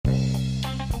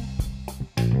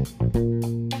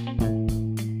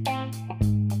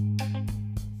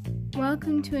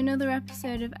Welcome to another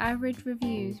episode of Average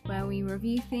Reviews, where we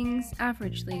review things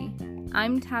averagely.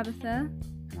 I'm Tabitha.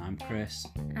 And I'm Chris.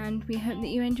 And we hope that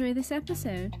you enjoy this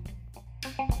episode.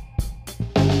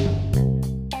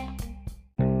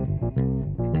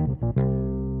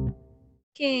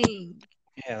 King.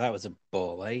 Yeah, that was a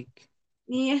ball ache.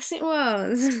 Yes, it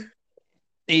was.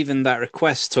 Even that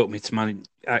request took me to my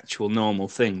actual normal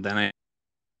thing. Then I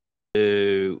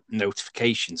do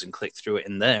notifications and click through it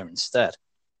in there instead.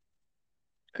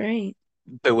 Great.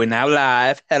 But we're now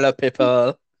live. Hello,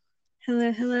 people.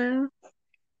 Hello.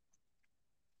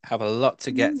 Have a lot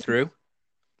to get through.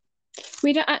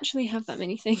 We don't actually have that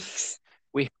many things.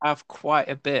 We have quite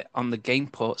a bit on the game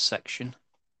port section,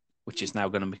 which is now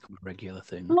going to become a regular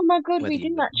thing. Oh my god, we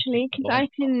do actually, because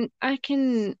I can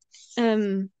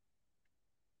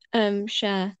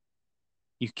share.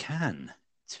 You can.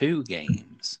 2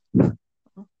 games.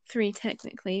 3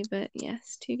 technically, but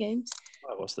yes, 2 games.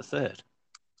 Well, what's the third?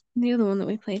 The other one that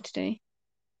we played today.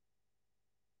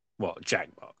 What,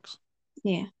 Jackbox?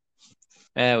 Yeah.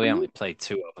 We only played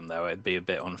 2 of them, though. It'd be a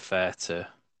bit unfair to...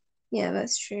 Yeah,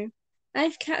 that's true. I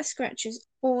have cat scratches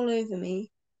all over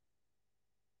me.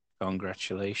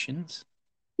 Congratulations.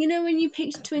 You know when you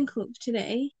picked Twinkle up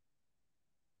today?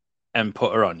 And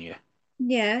put her on you?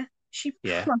 Yeah, she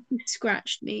properly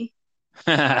scratched me.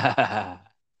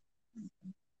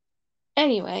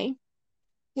 Anyway,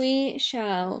 we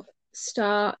shall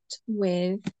start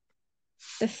with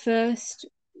the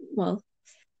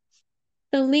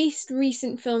least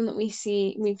recent film that we've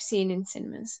seen in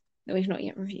cinemas that we've not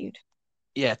yet reviewed.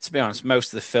 Yeah, to be honest, most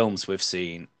of the films we've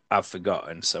seen I've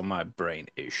forgotten, so my brain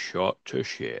is shot to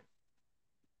shit.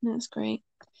 That's great.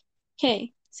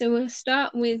 Okay, so we'll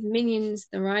start with Minions: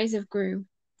 The Rise of Gru.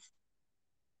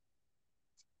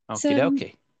 Okie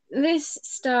dokie. This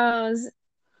stars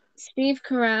Steve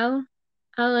Carell,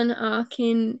 Alan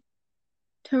Arkin,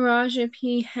 Taraji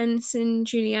P. Henson,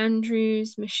 Julie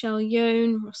Andrews, Michelle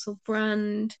Yeoh, Russell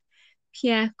Brand,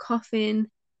 Pierre Coffin,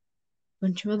 a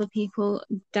bunch of other people,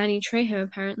 Danny Trejo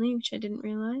apparently, which I didn't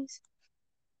realise.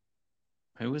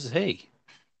 Who was he?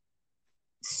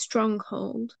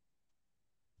 Stronghold.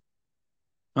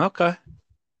 Okay.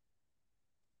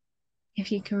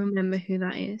 If you can remember who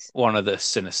that is. One of the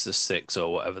Sinister Six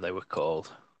or whatever they were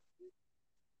called.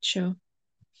 Sure.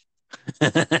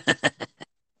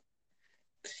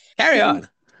 Carry on.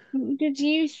 What did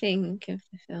you think of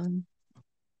the film?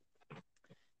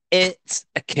 It's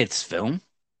a kids' film.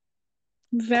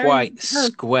 Quite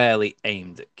squarely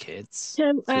aimed at kids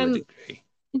to a degree.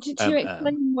 To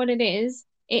explain what it is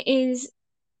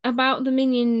about the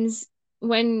Minions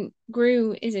when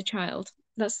Gru is a child.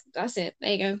 That's it.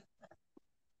 There you go.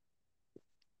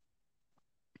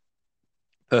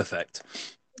 Perfect.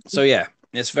 So yeah,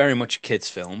 it's very much a kids'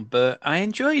 film, but I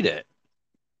enjoyed it.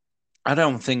 I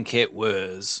don't think it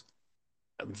was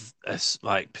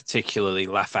particularly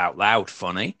laugh out loud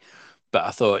funny, but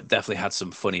I thought it definitely had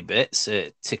some funny bits.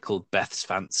 It tickled Beth's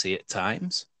fancy at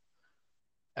times.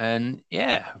 And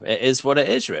yeah, it is what it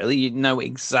is, really. You know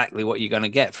exactly what you're going to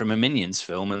get from a Minions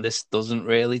film, and this doesn't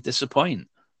really disappoint.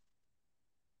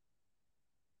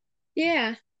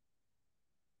 Yeah.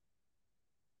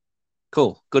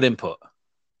 Cool. Good input.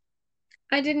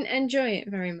 I didn't enjoy it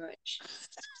very much.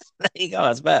 There you go.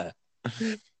 That's better.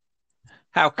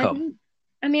 How come?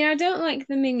 I mean, I don't like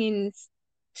the Minions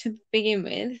to begin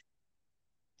with.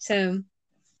 So,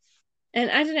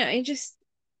 and I don't know,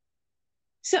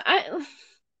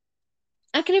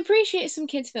 I can appreciate some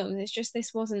kids' films. It's just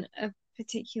this wasn't a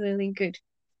particularly good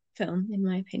film, in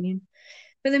my opinion.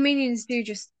 But the Minions do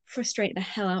just frustrate the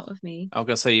hell out of me. I was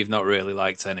going to say you've not really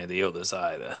liked any of the others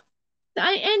either.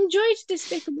 I enjoyed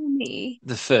Despicable Me.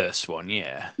 The first one,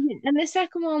 yeah. And the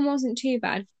second one wasn't too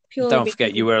bad. Don't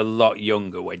forget, you were a lot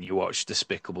younger when you watched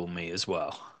Despicable Me as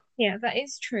well. Yeah, that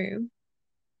is true.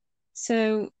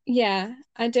 So, yeah,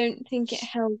 I don't think it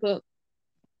held up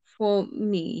for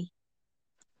me.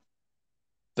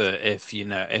 But if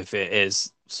it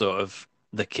is sort of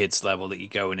the kids level that you're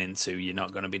going into, you're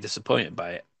not going to be disappointed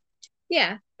by it.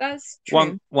 Yeah, that's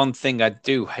true. One thing I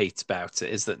do hate about it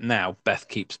is that now Beth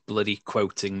keeps bloody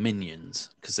quoting Minions,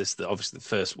 because it's obviously the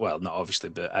first, well, not obviously,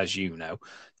 but as you know,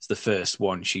 it's the first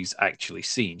one she's actually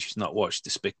seen. She's not watched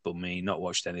Despicable Me, not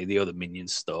watched any of the other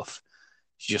Minions stuff.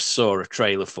 She just saw a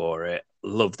trailer for it,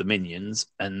 loved the Minions,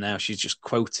 and now she's just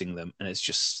quoting them, and it's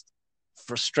just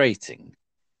frustrating.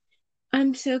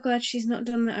 I'm so glad she's not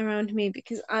done that around me,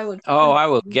 because I would. Oh, I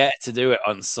will get to do it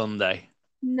on Sunday.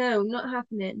 No, not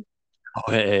happening.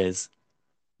 Oh, it is.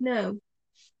 No.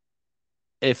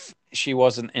 If she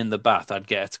wasn't in the bath, I'd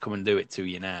get her to come and do it to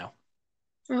you now.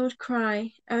 I would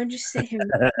cry. I would just sit here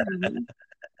and cry.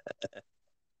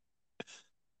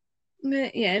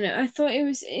 But yeah, no, I thought it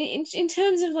was in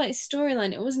terms of like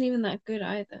storyline, it wasn't even that good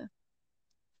either.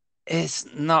 It's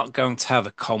not going to have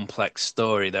a complex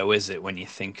story, though, is it, when you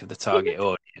think of the It doesn't target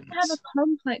have a audience?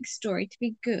 complex story to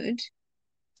be good.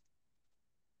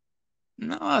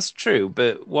 No, that's true,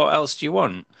 but what else do you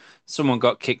want? Someone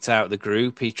got kicked out of the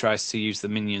group. He tries to use the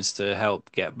minions to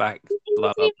help get back, It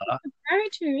blah, wasn't blah, even blah. a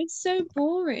character. It's so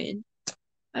boring.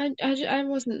 I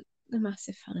wasn't a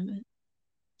massive fan of it.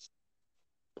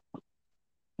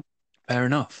 Fair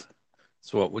enough.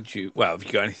 So, what would you, well, have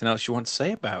you got anything else you want to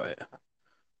say about it?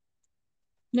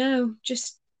 No,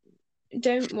 just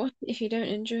don't watch it if you don't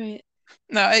enjoy it.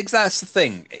 No, that's the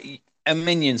thing. A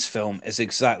Minions film is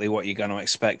exactly what you're going to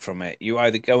expect from it. You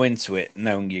either go into it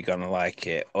knowing you're going to like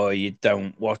it or you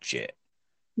don't watch it.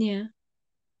 Yeah.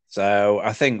 So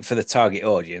I think for the target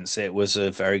audience, it was a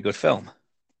very good film.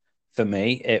 For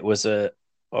me, it was a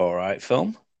all right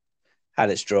film.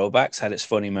 Had its drawbacks, had its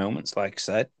funny moments, like I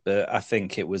said, but I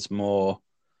think it was more,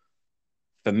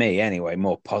 for me anyway,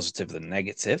 more positive than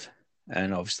negative.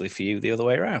 And obviously for you, the other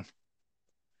way around.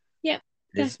 Yep,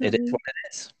 It is definitely. what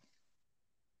it is.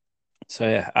 So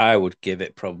yeah, I would give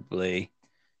it probably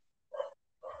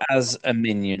as a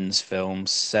Minions film,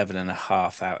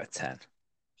 7.5 out of 10.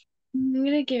 I'm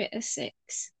gonna give it a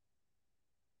 6.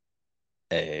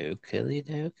 Oakley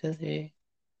dokley.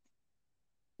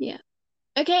 Yeah.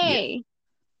 Yeah, Okay.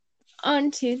 On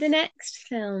to the next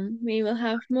film. We will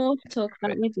have more to talk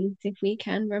about great. with this if we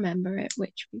can remember it,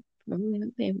 which we probably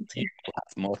won't be able You to.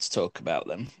 have more to talk about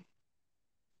them.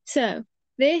 So,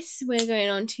 this we're going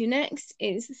on to next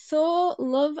is Thor: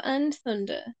 Love and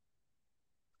Thunder.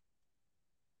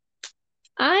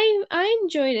 I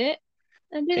enjoyed it.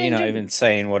 I did You're not enjoy even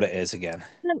saying what it is again.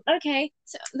 it. Okay,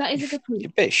 so that is a good You're point.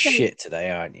 a bit So, shit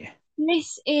today, aren't you?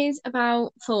 this is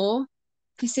about Thor.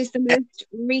 This is the most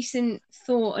recent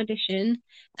Thor edition,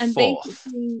 and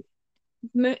Fourth. basically,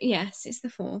 yes, it's the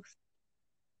fourth.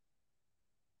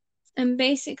 And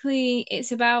basically,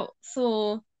 it's about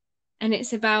Thor, and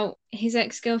it's about his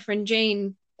ex-girlfriend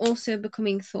Jane also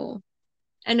becoming Thor.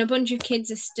 And a bunch of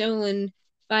kids are stolen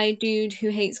by a dude who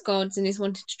hates gods and is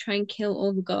wanted to try and kill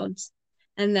all the gods.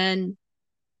 And then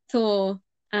Thor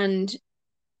and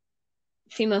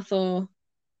female Thor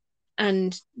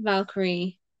and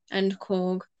Valkyrie and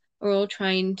Korg are all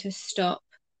trying to stop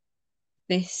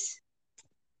this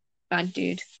bad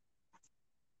dude.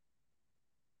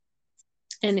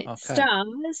 And Okay.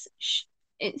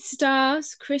 it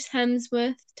stars Chris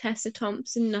Hemsworth, Tessa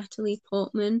Thompson, Natalie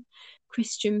Portman,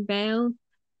 Christian Bale,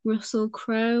 Russell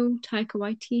Crowe, Taika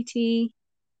Waititi,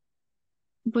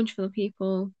 a bunch of other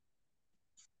people.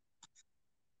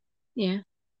 Yeah,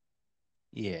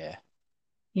 Yeah.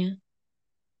 yeah.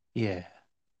 Yeah.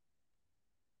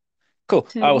 Cool.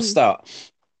 So I will start.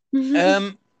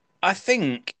 Um, I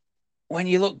think when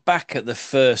you look back at the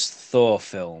first Thor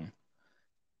film,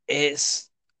 it's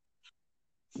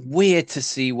weird to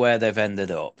see where they've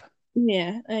ended up.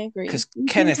 yeah, I agree. Because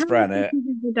You can Kenneth tell it's Branagh, because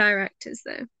of the directors,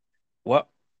 though. what?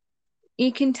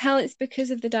 You can tell it's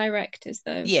because of the directors,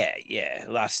 though. Yeah, yeah.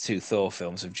 Last two Thor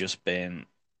films have just been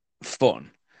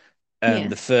fun. And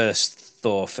Yeah, the first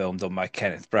Thor film done by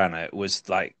Kenneth Branagh was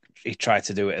like he tried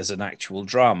to do it as an actual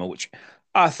drama, which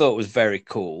I thought was very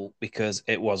cool because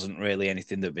it wasn't really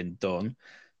anything that had been done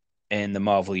in the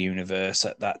Marvel universe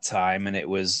at that time, and it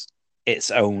was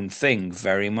its own thing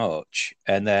very much.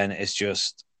 And then it's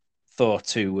just Thor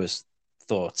 2 was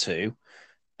Thor 2,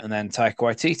 and then Taika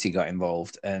Waititi got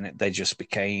involved, and they just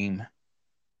became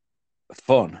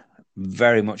fun,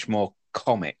 very much more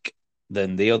comic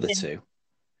than the other yeah, two.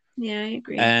 yeah, I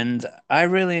agree. And I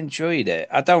really enjoyed it.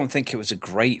 I don't think it was a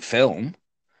great film,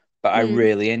 but I Mm.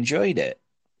 really enjoyed it.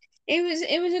 It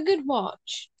was a good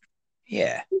watch.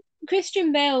 Yeah.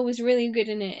 Christian Bale was really good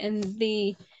in it, and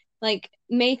the like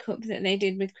makeup that they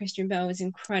did with Christian Bale was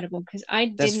incredible because I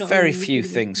did There's not very really few know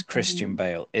things Christian Christian Bale.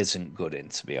 Bale isn't good in,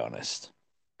 to be honest.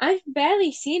 I've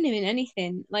barely seen him in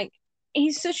anything. Like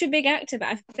he's such a big actor, but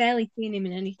I've barely seen him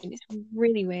in anything. It's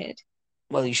really weird.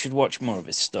 Well, you should watch more of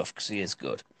his stuff because he is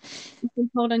good. I've been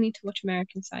told I need to watch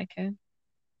American Psycho.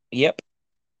 Yep.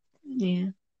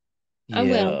 Yeah, I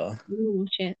will. Yeah. I will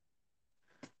watch it.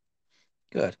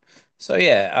 Good. So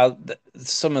yeah,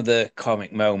 some of the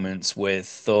comic moments with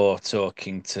Thor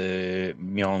talking to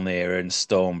Mjolnir and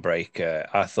Stormbreaker,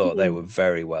 I thought they Yeah, were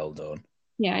very well done.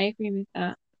 yeah, I agree with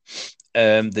that.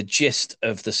 The gist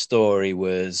of the story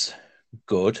was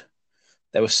good.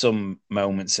 There were some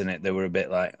moments in it that were a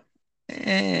bit like,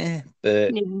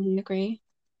 but Yeah, I agree.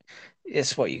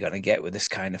 it's what you're going to get with this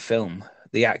kind of film.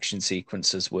 The action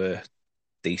sequences were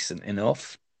decent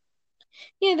enough.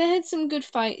 Yeah, they had some good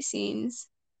fight scenes.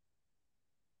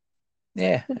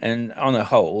 Yeah, and on a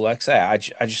whole, like I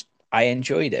say, I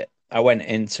enjoyed it. I went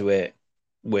into it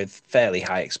with fairly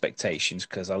high expectations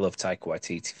because I love Taika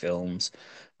Waititi films.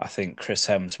 I think Chris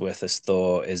Hemsworth as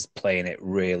Thor is playing it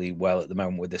really well at the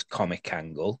moment with this comic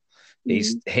angle.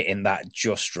 He's Mm, hitting that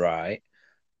just right.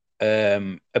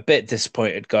 A bit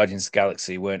disappointed Guardians of the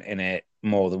Galaxy weren't in it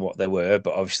more than what they were,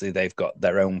 but obviously they've got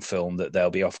their own film that they'll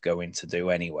be off going to do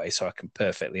anyway, so I can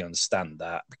perfectly understand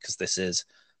that because this is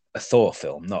a Thor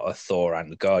film, not a Thor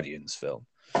and the Guardians film.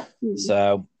 mm.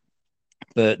 So,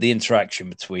 but the interaction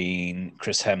between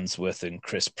Chris Hemsworth and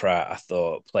Chris Pratt, I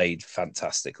thought played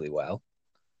fantastically well.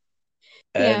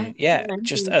 Yeah, And yeah, I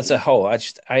just enjoyed as a it. whole,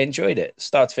 I enjoyed it.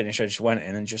 Start to finish, I just went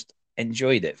in and just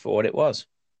enjoyed it for what it was.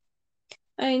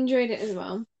 I enjoyed it as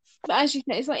well. But as you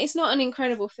said, it's not an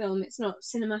incredible film. It's not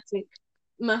cinematic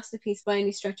masterpiece by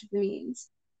any stretch of the means.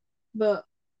 But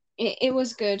it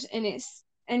was good and it's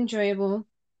enjoyable.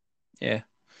 Yeah.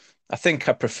 I think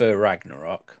I prefer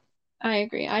Ragnarok. I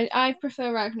agree. I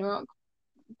prefer Ragnarok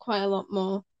quite a lot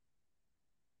more,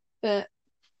 but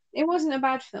it wasn't a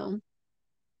bad film.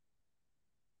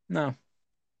 No.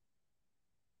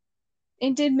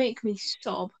 It did make me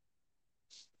sob.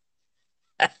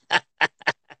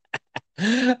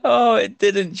 Oh, it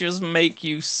didn't just make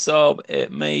you sob,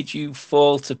 it made you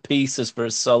fall to pieces for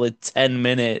a solid 10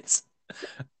 minutes.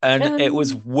 And it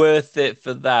was Um, worth it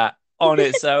for that on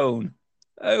its own.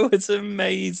 It was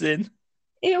amazing.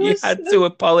 it You was had so to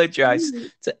apologize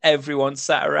cute. to everyone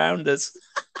sat around us.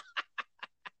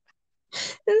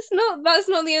 That's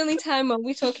not the only time I'll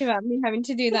be talking about me having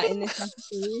to do that in this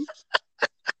episode.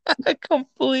 I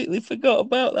completely forgot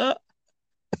about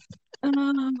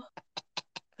Um,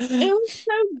 it that. was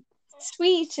so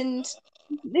sweet and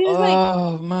it was like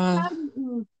Oh, man.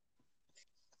 mm,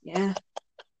 yeah,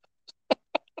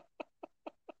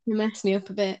 it messed me up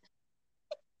a bit.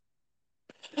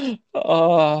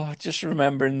 Oh, just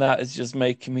remembering that is just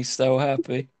making me so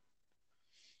happy.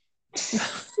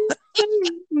 So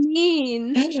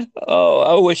mean. Oh,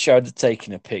 I wish I'd have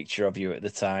taken a picture of you at the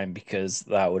time because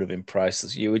that would have been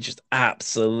priceless. You were just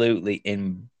absolutely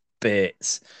in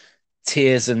bits,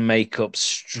 tears and makeup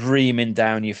streaming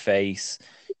down your face.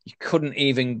 You couldn't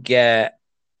even get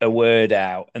a word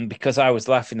out. And because I was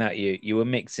laughing at you, you were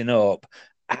mixing up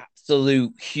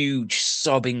absolute huge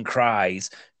sobbing cries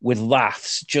with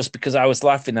laughs just because I was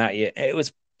laughing at you. It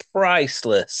was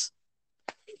priceless.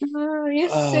 Oh, you're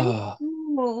so Oh,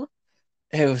 cool.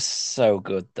 it was so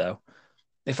good though.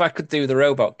 If I could do the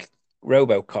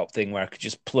RoboCop thing where I could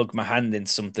just plug my hand in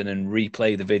something and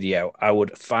replay the video, I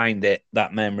would find it,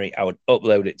 that memory, I would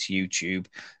upload it to YouTube.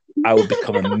 I would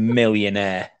become a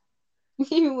millionaire.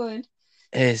 You would.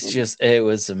 It's just, it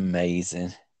was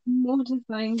amazing.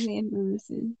 Mortifyingly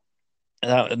embarrassing.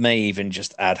 That may even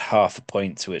just add half a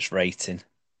point to its rating.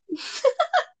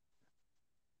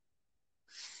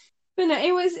 But no,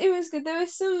 it was good. There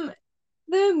was some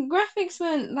the graphics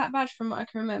weren't that bad from what I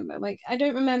can remember. Like I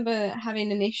don't remember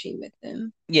having an issue with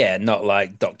them. Yeah, not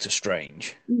like Doctor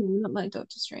Strange. Not like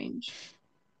Doctor Strange.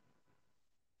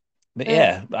 But But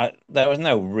yeah, there was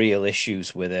no real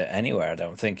issues with it anywhere. I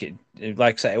don't think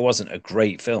like I said, it wasn't a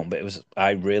great film, but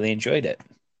I really enjoyed it.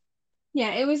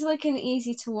 yeah, it was like an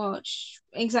easy to watch,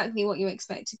 exactly what you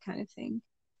expected kind of thing.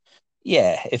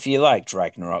 Yeah, if you liked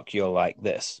Ragnarok, you'll like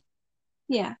this.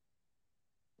 Yeah.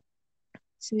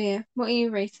 So yeah, what are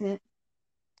you rating it?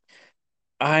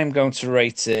 I'm going to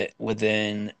rate it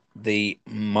within the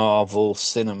Marvel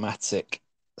cinematic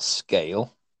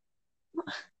scale.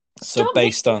 So Stop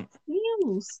based making on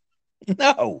deals.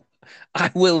 no,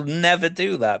 I will never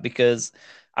do that because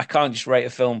I can't just rate a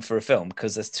film for a film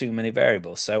because there's too many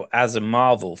variables. So as a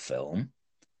Marvel film,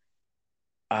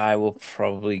 I will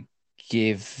probably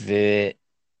give it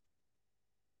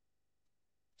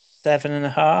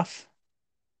 7.5.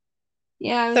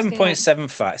 Yeah, I was gonna.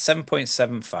 7.75.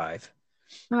 7.75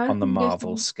 I was on the gonna go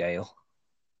Marvel seven. scale.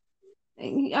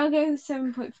 I'll go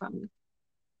 7.5.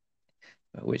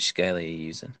 Which scale are you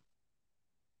using?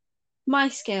 My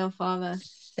scale, father.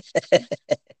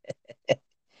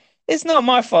 It's not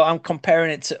my fault. I'm comparing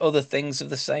it to other things of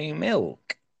the same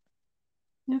ilk.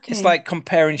 It's Okay. like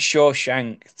comparing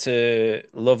Shawshank to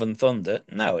Love and Thunder.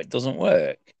 No, it doesn't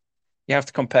work. You have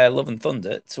to compare Love and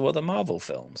Thunder to other Marvel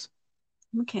films.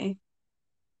 Okay.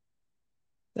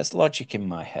 There's logic in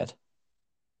my head.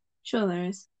 Sure there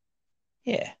is.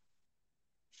 Yeah.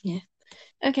 Yeah.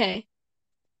 Okay.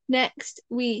 Next,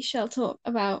 we shall talk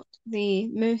about the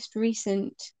most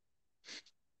recent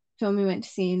film we went to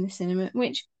see in the cinema,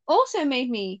 which also made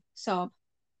me sob.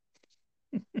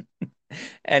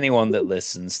 Anyone that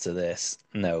listens to this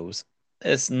knows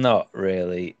it's not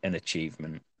really an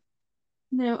achievement.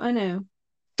 No, I know.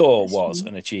 Thor That's was true.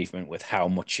 an achievement with how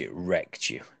much it wrecked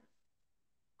you.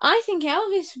 I think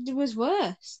Elvis was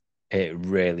worse. It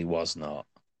really was not.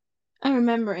 I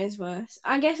remember it is worse.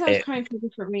 I guess I was It crying for a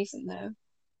different reason though.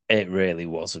 it really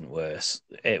wasn't worse.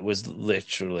 It was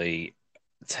literally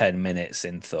 10 minutes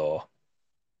in Thor.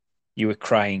 You were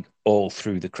crying all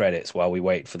through the credits while we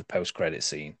wait for the post-credit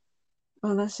scene.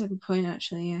 Well, that's a good point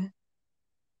actually, yeah.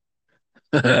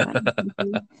 That is a good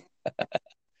point.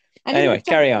 I didn't Anyway,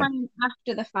 start carry on. crying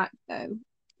after the fact though.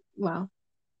 Well,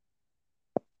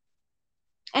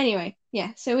 anyway,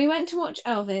 yeah. So we went to watch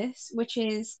Elvis, which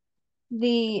is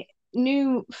the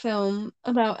new film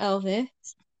about Elvis.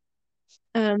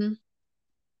 Um,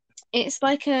 it's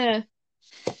like a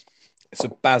It's a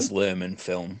Baz Luhrmann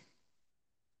film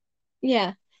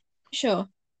yeah, sure.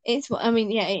 It's what I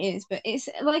mean, yeah, it is, but it's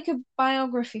like a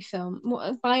biography film. What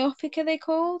a biopic are they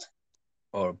called?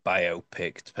 or a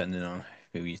biopic, depending on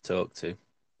who you talk to.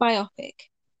 Biopic.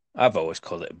 I've always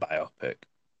called it a biopic,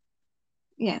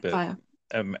 Yeah, but bio.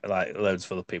 like loads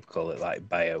of other people call it like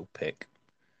biopic.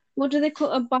 What do they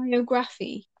call a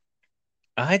biography?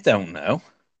 I don't know.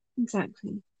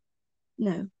 Exactly.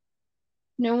 No,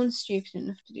 no one's stupid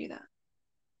enough to do that.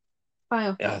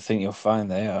 I Biopic. think you'll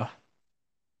find they are.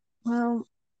 Well,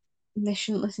 they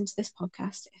shouldn't listen to this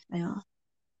podcast if they are.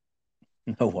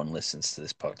 No one listens to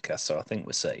this podcast, so I think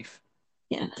we're safe.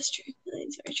 Yeah, that's true. That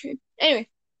is very true. Anyway,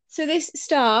 so this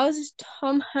stars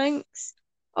Tom Hanks,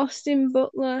 Austin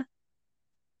Butler,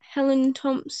 Helen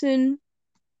Thompson,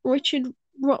 Richard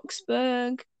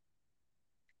Roxburgh,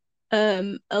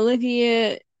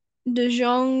 Olivia De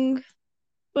Jong,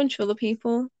 bunch of other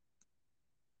people.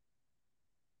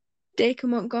 Dacre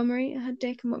Montgomery. I had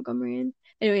Dacre Montgomery in.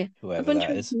 Anyway, a Whoever bunch that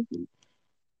of is. people.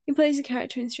 He plays a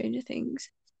character in Stranger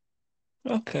Things.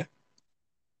 Okay.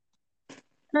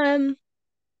 Um,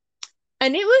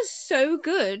 and it was so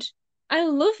good. I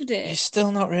loved You it.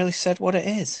 still not really said what it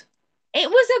is. It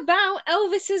was about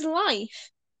Elvis's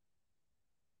life,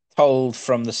 Told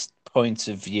from the point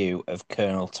of view of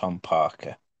Colonel Tom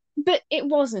Parker. but it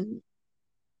wasn't.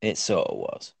 It sort of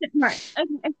was. Right.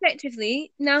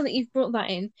 Effectively, now that you've brought that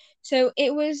in, so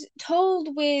it was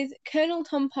told with Colonel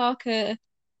Tom Parker,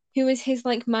 who was his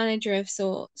like manager of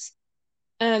sorts,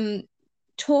 um,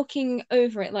 talking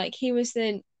over it, like he was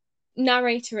the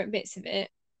narrator at bits of it,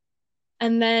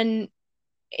 and then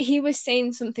he was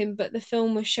saying something, but the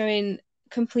film was showing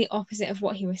complete opposite of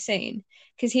what he was saying.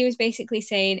 Because he was basically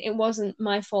saying it wasn't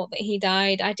my fault that he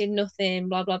died, I did nothing,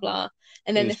 blah blah blah.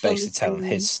 And He then the was film was basically telling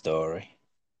his showing story.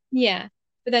 yeah,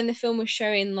 but then the film was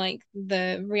showing like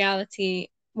the reality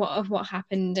of what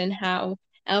happened and how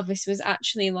Elvis was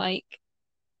actually like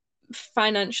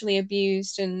financially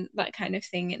abused and that kind of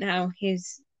thing, and how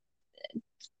his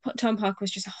Tom Parker was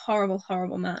just a horrible,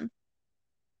 horrible man.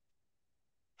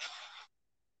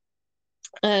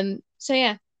 So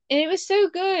yeah, and it was so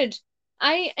good.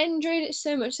 I enjoyed it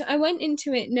so much. So I went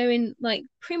into it knowing like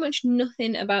pretty much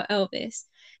nothing about Elvis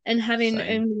and having Same.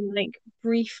 only like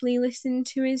briefly listened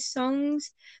to his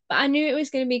songs, but I knew it was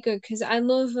going to be good because I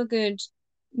love a good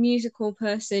musical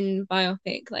person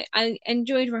biopic. Like I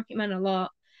enjoyed Rocket Man a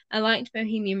lot. I liked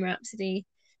Bohemian Rhapsody.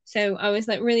 So I was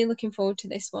like really looking forward to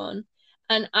this one.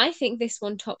 And I think this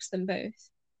one tops them both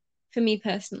for me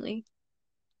personally.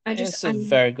 It's a I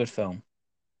very good film.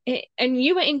 it, and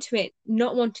you went into it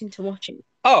not wanting to watch it.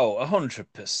 Oh,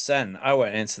 100%. I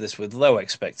went into this with low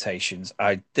expectations.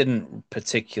 I didn't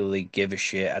particularly give a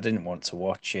shit. I didn't want to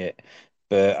watch it,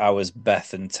 but I was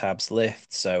Beth and Tab's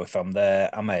lift, so if I'm there,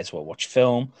 I may as well watch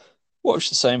film, watch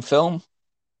the same film,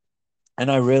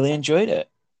 and I really enjoyed it.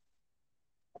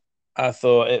 I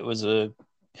thought it was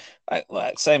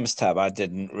like same as Tab. I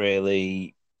didn't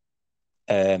really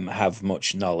have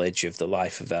much knowledge of the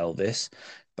life of Elvis,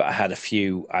 but I had a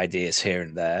few ideas here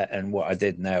and there, and what I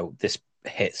did know, this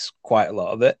hits quite a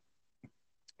lot of it.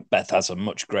 Beth has a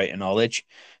much greater knowledge,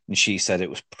 and she said it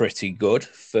was pretty good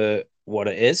for what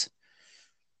it is.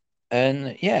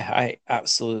 And yeah, I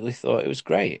absolutely thought it was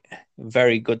great.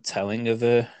 Very good telling of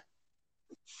a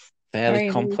fairly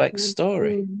Very, very complex sad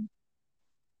story. story.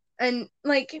 And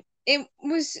like it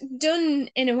was done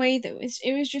in a way that was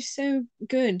just so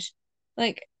good.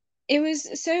 Like it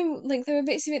was so like there were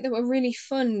bits of it that were really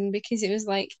fun because it was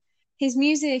like his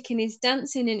music and his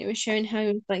dancing and it was showing how he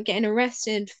was like getting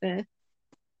arrested for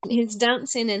his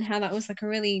dancing and how that was like a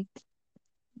really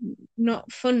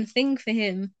not fun thing for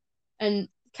him. And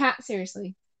Cat,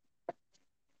 seriously.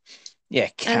 Yeah,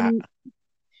 Cat. And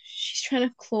she's trying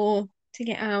to claw to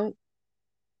get out.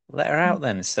 Let her out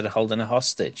then instead of holding her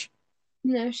hostage.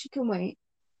 No, she can wait.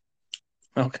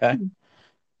 Okay.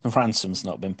 The ransom's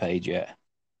not been paid yet.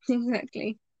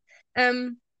 Exactly.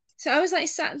 Um, so I was like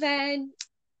sat there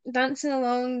dancing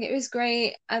along. It was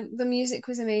great. The music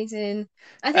was amazing.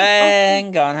 I think Austin,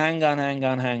 Hang on, hang on, hang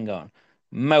on, hang on.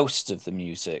 Most of the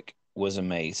music was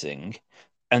amazing.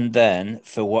 And then,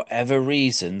 for whatever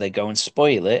reason, they go and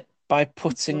spoil it by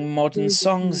putting modern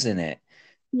songs in it.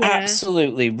 yeah,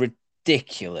 Absolutely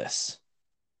ridiculous.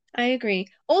 I agree.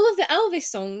 All of the Elvis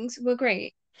songs were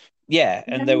great. Yeah,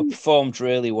 and they were Then, performed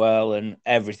really well and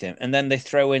everything. And then they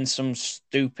throw in some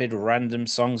stupid random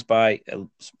songs by,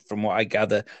 from what I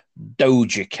gather,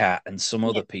 Doja Cat and some yeah,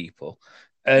 other people.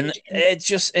 And Doja Cat.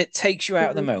 it takes you out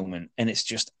of the So moment and it's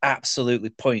just absolutely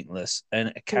pointless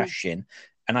and a cool. cash in.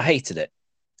 And I hated it.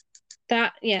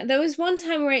 That yeah, there was one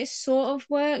time where it sort of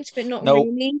worked, but not No,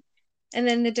 really. And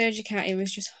then the Doja Cat, it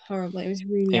was just horrible. It was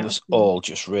really it out of was place. all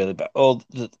just really bad. All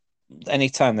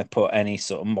anytime they put any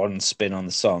sort of modern spin on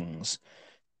the songs,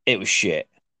 it was shit.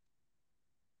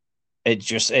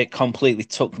 It completely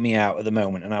took me out of the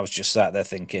moment, and I was just sat there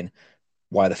thinking,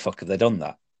 why the fuck have they done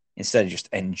that? Instead of just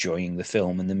enjoying the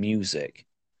film and the music.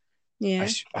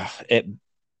 Yeah. It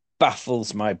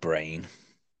baffles my brain.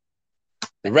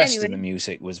 The But rest of the anyway,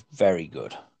 music was very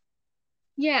good.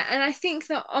 yeah, and I think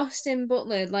that Austin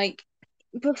Butler like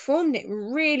performed it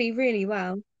really, really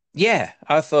well. Yeah,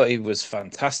 I thought he was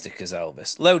fantastic as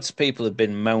Elvis. Loads of people have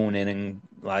been moaning and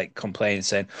like complaining,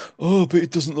 saying, "Oh, but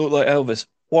it doesn't look like Elvis."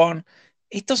 One,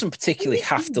 it doesn't particularly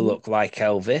have to look like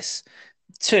Elvis.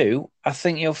 Two, I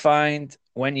think you'll find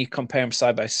when you compare them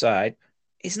side by side,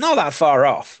 it's not that far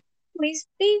off.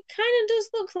 He kind of does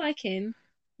look like him.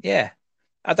 Yeah.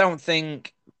 I don't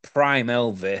think prime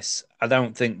Elvis, I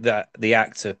don't think that the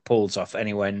actor pulls off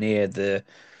anywhere near the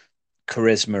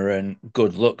charisma and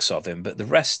good looks of him, but the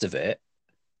rest of it,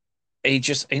 he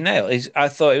nailed. I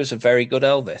thought it was a very good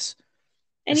Elvis.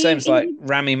 The And same as he like did,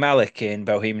 Rami Malek in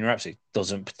Bohemian Rhapsody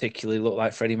doesn't particularly look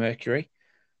like Freddie Mercury,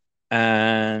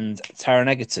 and Taron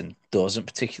Egerton doesn't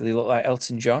particularly look like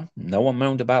Elton John. No one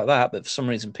moaned about that, but for some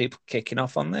reason, people are kicking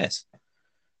off on this.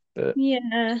 But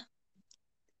yeah.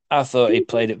 I thought he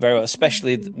played it very well,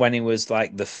 especially when he was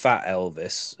like the fat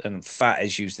Elvis, and fat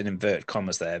is used in inverted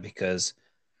commas there because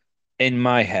in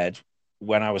my head,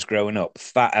 when I was growing up,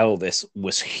 fat Elvis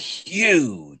was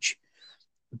huge.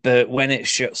 But when it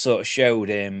sort of showed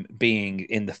him being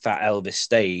in the fat Elvis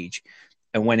stage,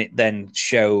 and when it then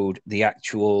showed the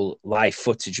actual live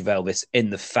footage of Elvis in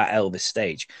the fat Elvis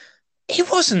stage, he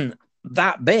wasn't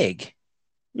that big.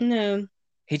 No,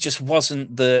 He just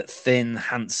wasn't the thin,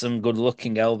 handsome, good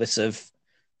looking Elvis of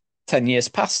 10 years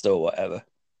past or whatever.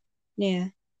 yeah.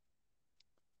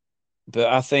 But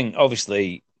I think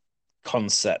obviously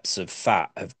concepts of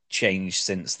fat have changed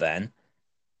since then.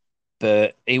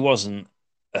 But he wasn't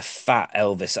a fat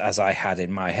Elvis as I had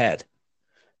in my head.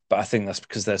 But I think that's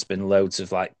because there's been loads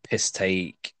of like piss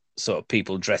take sort of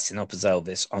people dressing up as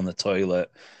Elvis on the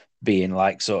toilet being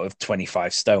like sort of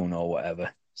 25 stone or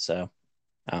whatever. So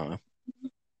I don't know.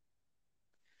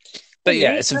 But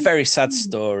yeah, Anyway, it's a very sad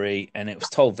story and it was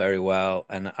told very well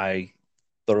and I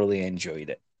thoroughly enjoyed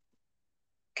it.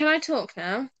 can I talk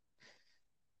now?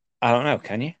 I don't know,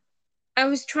 can you? I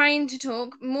was trying to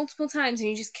talk multiple times and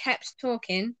you just kept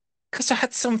talking. Because I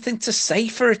had something to say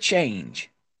for a change.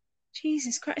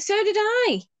 Jesus Christ. So did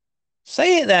I.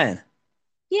 Say it then.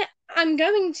 Yeah, I'm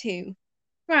going to.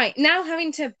 Right, now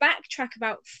having to backtrack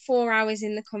about 4 hours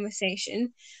in the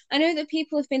conversation, I know that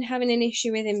people have been having an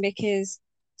issue with him because,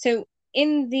 so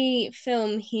in the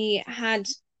film, he had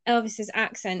Elvis's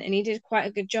accent and he did quite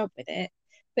a good job with it,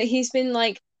 but he's been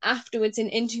like afterwards in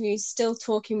interviews still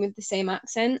talking with the same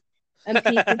accent, and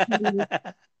people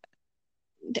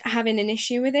having an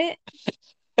issue with it.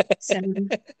 So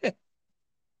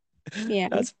yeah,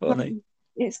 That's funny.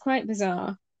 it's quite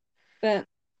bizarre, but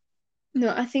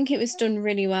no, I think it was done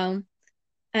really well.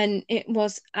 And it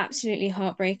was absolutely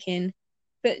heartbreaking.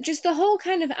 But just the whole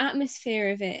kind of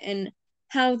atmosphere of it and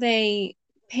how they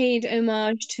paid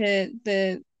homage to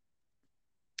the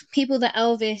people that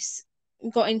Elvis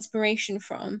got inspiration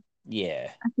from.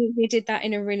 Yeah. I think they did that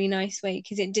in a really nice way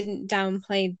because it didn't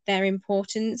downplay their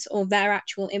importance or their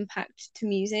actual impact to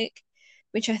music,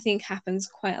 which I think happens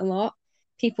quite a lot.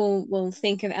 People will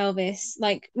think of Elvis,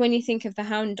 like when you think of the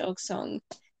Hound Dog song,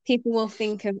 people will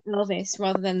think of Elvis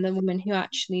rather than the woman who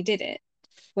actually did it,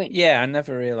 which Yeah, I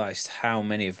never realized how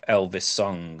many of Elvis'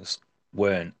 songs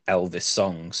weren't Elvis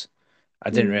songs. I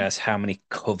didn't mm, realize how many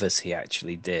covers he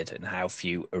actually did and how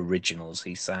few originals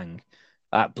he sang.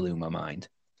 That blew my mind.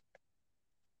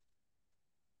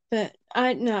 but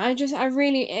I no, I just I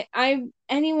really I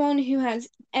anyone who has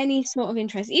any sort of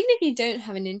interest, even if you don't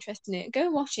have an interest in it, go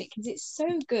watch it because it's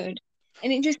so good.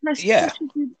 And it just has Yeah, such a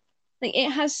good, like,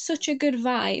 it has such a good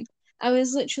vibe. I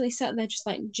was literally sat there just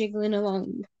like jiggling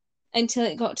along until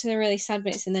it got to the really sad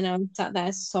bits, and then I was sat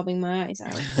there sobbing my eyes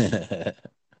out. but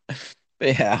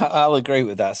yeah, I'll agree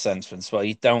with that sentiment as well.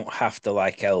 You don't have to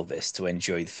like Elvis to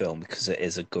enjoy the film because it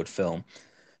is a good film.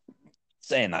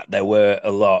 Saying that, there were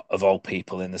a lot of old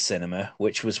people in the cinema,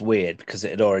 which was weird because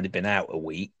it had already been out a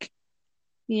week.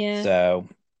 Yeah. So,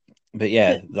 but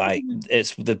yeah, But like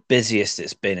it's the busiest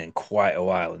it's been in quite a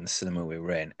while in the cinema we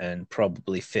were in, and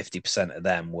probably 50% of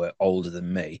them were older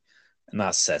than me, and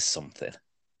that says something.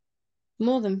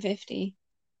 more than 50.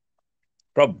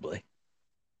 Probably,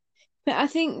 But I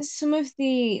think some of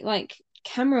the like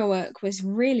camera work was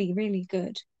really, really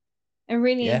good. I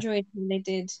really yeah. enjoyed when they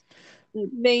did.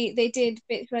 They did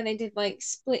bits where they did like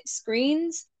split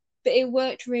screens, but it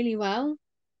worked really well.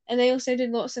 And they also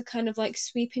did lots of kind of like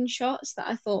sweeping shots that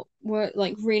I thought were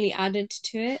like really added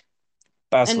to it.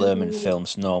 Baz And Luhrmann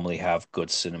films normally have good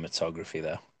cinematography,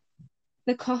 though.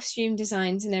 the costume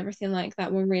designs and everything like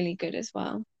that were really good as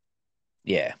well.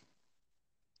 Yeah,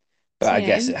 but So I yeah,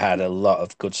 guess it had a lot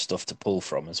of good stuff to pull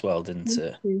from as well, didn't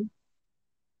it?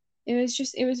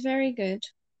 it was very good.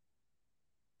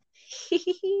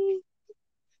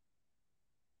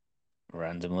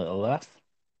 Random little laugh.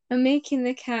 I'm making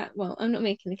the cat, well, I'm not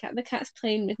making the cat. The cat's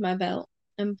playing with my belt.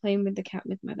 I'm playing with the cat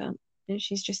with my belt, and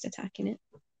she's just attacking it.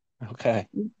 Okay.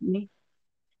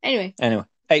 Anyway, Anyway,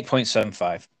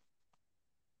 8.75.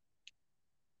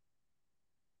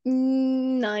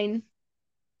 9.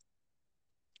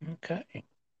 Okay.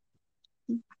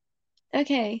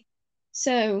 Okay.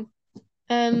 So,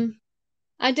 um,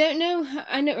 I don't know.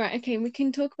 I know, right? Okay, we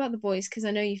can talk about the boys because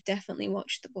I know you've definitely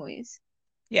watched the boys.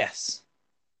 Yes,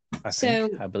 So,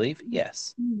 I believe,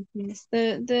 yes. yes,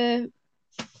 the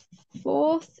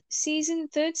fourth season,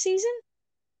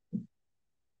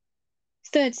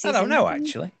 third I don't season. know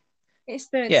actually. It's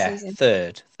third Yeah, season.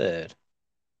 third.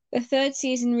 The third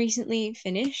season recently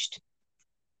finished.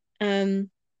 Um,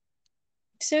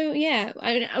 so yeah,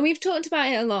 we've talked about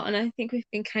it a lot, and I think we've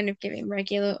been kind of giving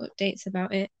regular updates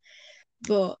about it.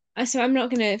 But so I'm not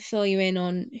going to fill you in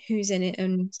on who's in it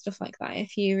and stuff like that.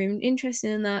 If you're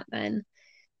interested in that, then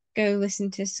go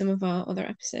listen to some of our other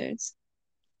episodes.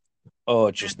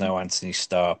 Or just know Anthony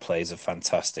Starr plays a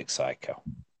fantastic psycho.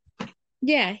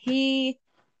 Yeah,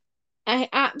 I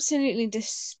absolutely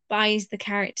despise the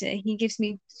character. He gives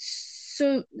me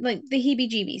so like the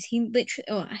heebie-jeebies. He literally,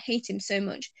 oh, I hate him so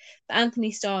much. But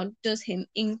Anthony Starr does him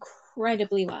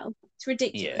incredibly well. It's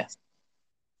Yeah. ridiculous.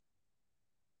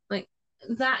 Like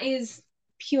that is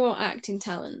pure acting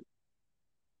talent.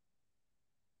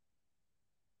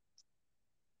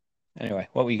 Anyway,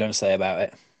 what were you going to say about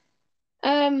it?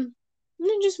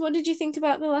 No, just what did you think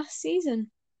about the last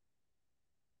season?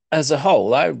 As a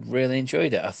whole, I really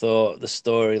enjoyed it. I thought the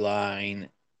storyline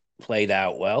played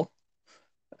out well.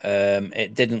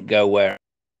 It didn't go where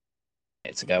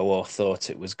it to go or thought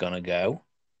it was gonna go.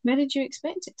 Where did you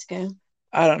expect it to go?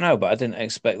 I don't know, but I didn't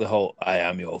expect the whole "I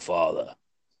am your father"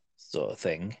 sort of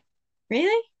thing.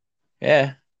 Really?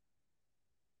 Yeah,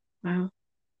 Wow.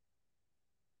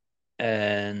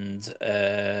 and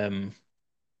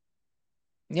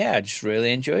yeah, I just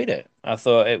really enjoyed it. I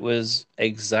thought it was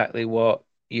exactly what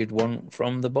you'd want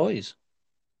from the boys.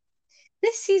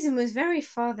 This season was very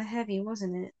father heavy,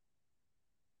 wasn't it?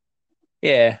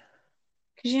 Yeah,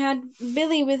 Because you had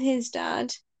Billy with his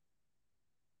dad,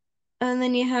 and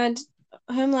then you had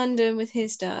Homelander with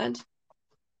his dad,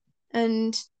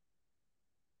 and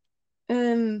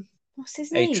what's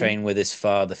his A name? Train with his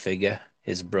father figure,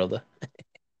 his brother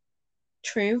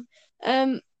True.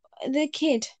 Um, the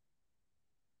kid,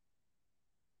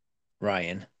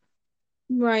 Ryan,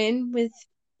 Ryan, with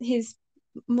his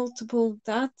multiple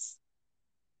dads.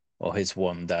 or his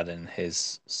one dad and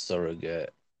his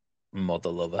surrogate mother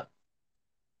lover.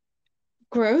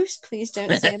 Gross, please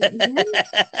don't say that again.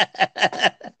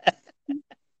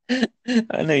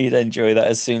 I knew you'd enjoy that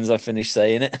as soon as I finished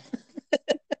saying it.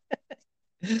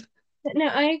 But no,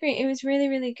 I agree. It was really,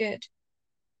 really good.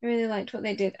 I really liked what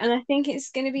they did. And I think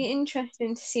it's going to be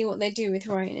interesting to see what they do with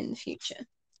Ryan in the future.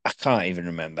 I can't even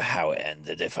remember how it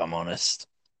ended, if I'm honest.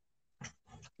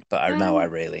 But I know I Um,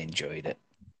 really enjoyed it.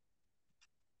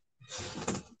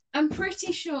 I'm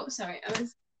pretty sure, sorry,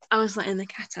 I was letting the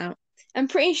cat out. I'm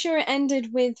pretty sure it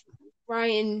ended with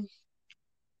Ryan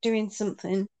doing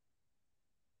something.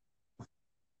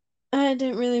 I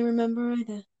don't really remember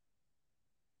either.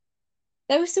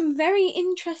 There were some very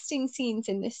interesting scenes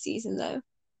in this season, though.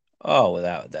 Oh,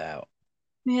 without a doubt.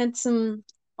 We had some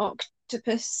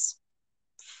octopus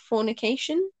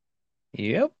fornication.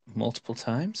 Yep, multiple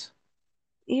times.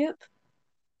 Yep.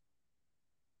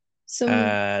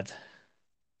 Some Add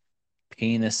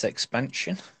penis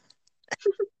expansion.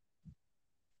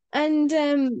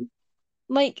 and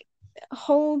like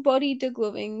whole body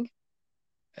degloving.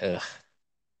 Ugh.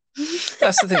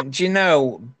 That's the thing. Do you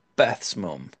know Beth's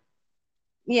mum?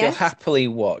 She'll Yes. happily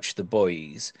watch The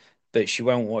Boys, but she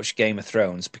won't watch Game of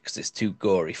Thrones because it's too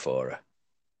gory for her.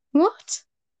 What?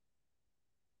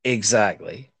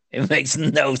 Exactly. It makes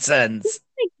no sense.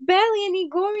 Like barely any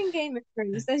gore in Game of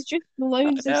Thrones. There's just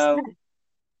I loads of sex. know.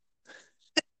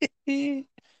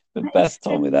 But That is Beth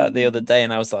so told me that the other day,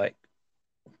 and I was like,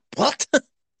 what?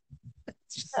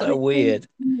 It's just that so makes no weird.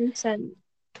 no sense.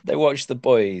 They watch The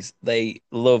Boys. They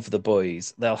love The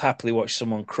Boys. They'll happily watch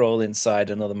someone crawl inside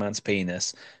another man's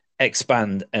penis,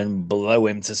 expand, and blow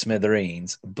him to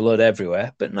smithereens, blood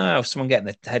everywhere. But no, someone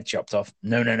getting the head chopped off.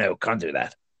 No, no, no, can't do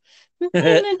that. There's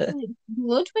no I mention of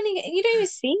blood when you don't even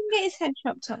see him get his head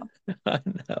chopped off.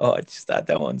 know. I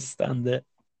don't understand it.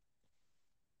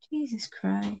 Jesus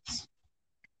Christ.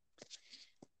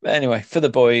 But anyway, for The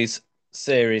Boys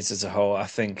series as a whole, I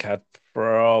think I'd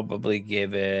probably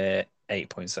give it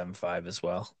 8.75 as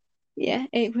well. Yeah,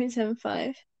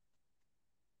 8.75.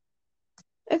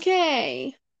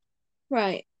 Okay.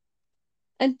 Right.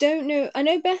 I don't know. I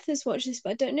know Beth has watched this,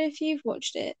 but I don't know if you've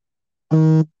watched it.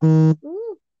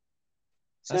 Ooh,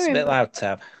 That's a sorry bit about loud,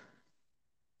 Tab.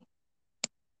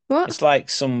 what? It's like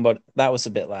somebody that was a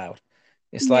bit loud.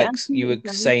 It's Yeah, I like think you it were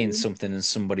was saying loud. something and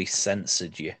somebody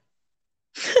censored you.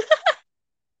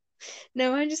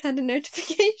 No, I just had a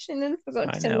notification and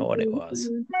forgot to I turn know my what it phone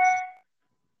was. on.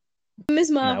 Ms.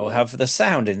 Now we'll Marvel. have the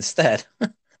sound instead.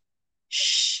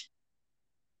 Shh.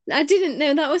 I didn't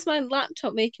know that was my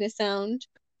laptop making a sound,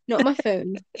 not my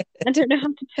phone. I don't know how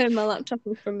to turn my laptop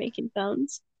off from making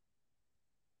sounds.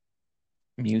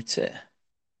 Mute it.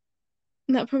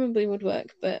 That probably would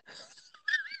work, but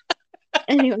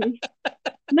anyway.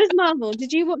 Ms. Marvel,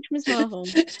 did you watch Ms.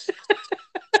 Marvel?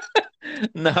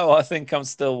 No, I think I'm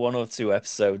still one or two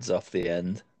episodes off the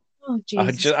end. Oh,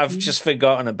 Jesus I've Christ. just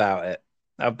forgotten about it.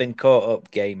 I've been caught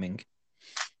up gaming.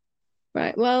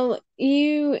 Right, well,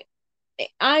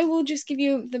 I will just give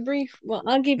you the brief, well,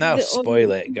 I'll give No, the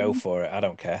spoil audience. it. Go for it. I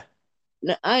don't care.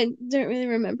 No, I don't really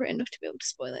remember it enough to be able to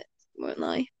spoil it, won't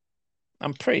lie.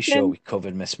 I'm pretty sure So, we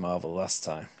covered Miss Marvel last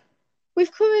time.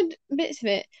 we've covered bits of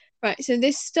it. Right, so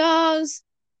this stars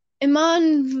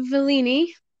Iman Vellini,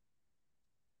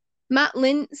 Matt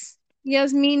Lintz,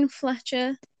 Yasmin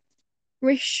Fletcher,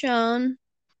 Rishan,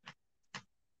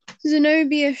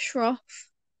 Zenobia Shroff,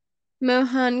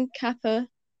 Mohan Kappa,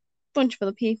 bunch of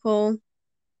other people.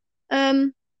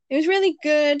 It was really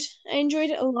good. I enjoyed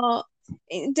it a lot.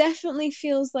 It definitely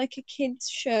feels like a kids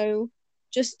show,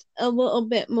 just a little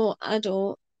bit more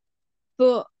adult,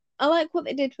 but I like what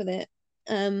they did with it.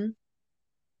 Um,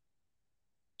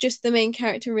 just the main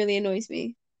character really annoys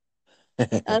me.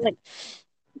 Like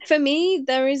for me,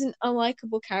 there isn't a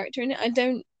likable character in it. I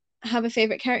don't have a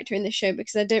favorite character in the show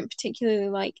because I don't particularly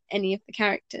like any of the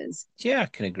characters. Yeah, I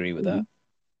can agree with that. Mm.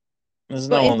 There's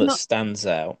But no it's one that not, stands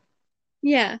out.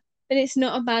 yeah, but it's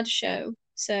not a bad show.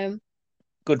 So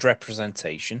Good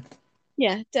representation.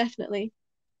 yeah, definitely.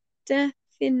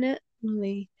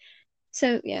 Definitely.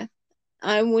 So yeah,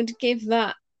 I would give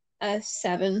that a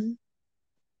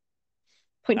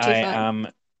I 7.25. am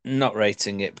not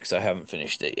rating it because I haven't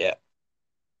finished it yet.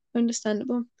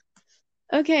 Understandable.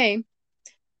 Okay,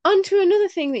 on to another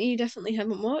thing that you definitely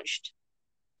haven't watched.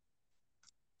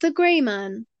 The Grey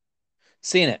Man.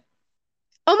 Seen it?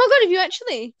 Oh my God, have you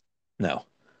actually? No.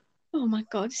 Oh my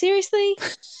God, seriously?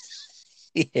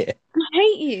 Yeah. I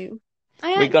hate you.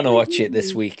 I We're gonna actually watch hate it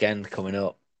this you. weekend coming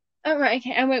up. Oh, right,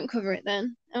 okay, I won't cover it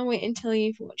then. I'll wait until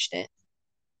you've watched it.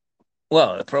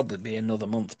 Well, it'll probably be another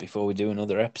month before we do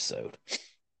another episode.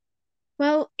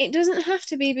 Well, it doesn't have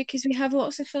to be because we have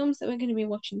lots of films that we're going to be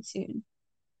watching soon.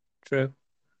 True.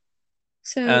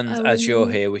 So And I as you're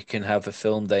will. here, we can have a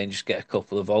film day and just get a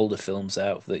couple of older films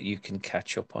out that you can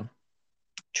catch up on.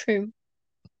 True.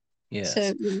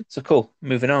 So Yes. So cool.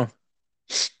 Moving on.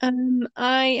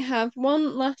 I have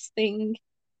one last thing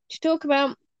to talk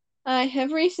about. I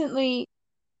have recently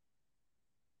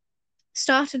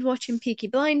started watching Peaky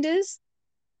Blinders.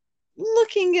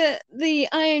 Looking at the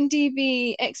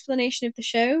IMDb explanation of the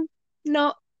show,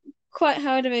 not quite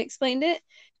how I'd have explained it.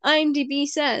 IMDb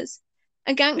says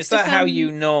a Is gangster that how family. you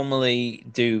normally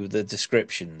do the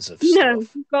descriptions of No,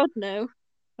 stuff? God, no.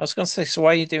 I was going to say, so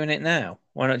why are you doing it now?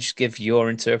 Why not just give your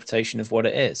interpretation of what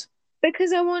it is?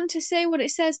 Because I want to say what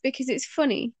it says because it's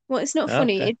funny. Well, it's not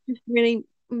funny, Okay. it's just really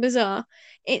bizarre.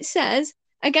 It says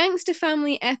a gangster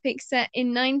family epic set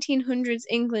in 1900s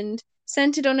England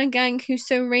centered on a gang who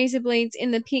sew razor blades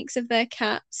in the peaks of their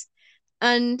caps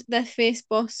and their fierce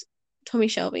boss, Tommy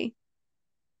Shelby.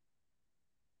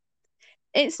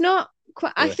 It's not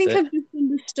quite, I Worth think it. I've just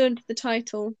understood the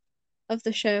title of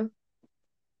the show.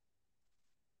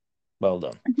 Well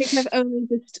done. I think I've only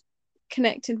just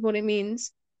connected what it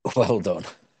means. Well done.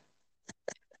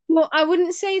 Well, I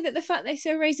wouldn't say that the fact they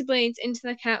sew razor blades into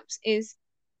their caps is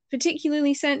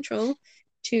particularly central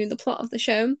to the plot of the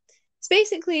show. It's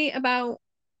basically about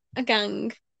a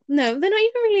gang. No, they're not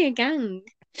even really a gang.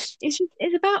 It's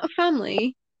about a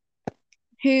family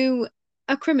who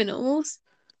are criminals,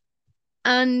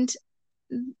 and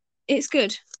it's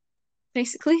good,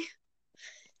 basically.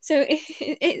 So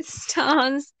it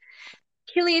stars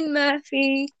Killian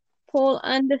Murphy, Paul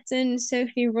Anderson,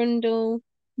 Sophie Rundle,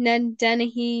 Ned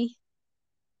Denny,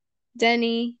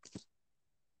 Helen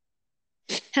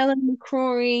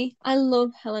McCrory. I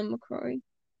love Helen McCrory.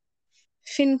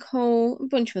 Finn Cole, a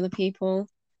bunch of other people.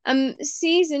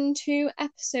 Season 2,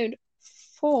 episode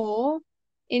 4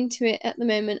 into it at the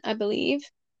moment, I believe.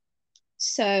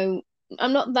 So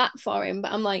I'm not that far in,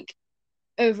 but I'm like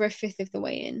over a fifth of the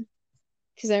way in.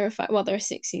 Because there are there are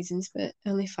 6 seasons, but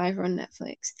only 5 are on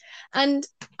Netflix. And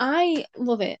I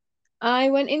love it. I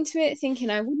went into it thinking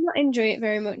I would not enjoy it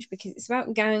very much because it's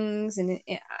about gangs, and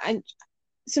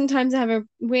sometimes I have a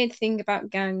weird thing about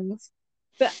gangs.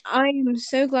 But I am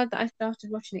so glad that I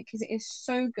started watching it because it is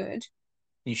so good.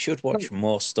 You should Like, watch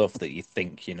more stuff that you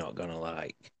think you're not gonna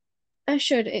like. I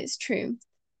should, it's true.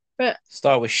 But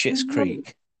Start with Schitt's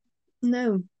Creek.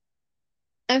 no,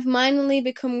 I've finally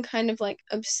become kind of like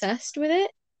obsessed with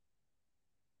it.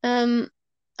 Um,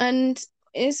 and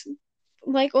it's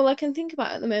like all I can think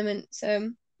about at the moment.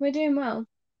 So we're doing well.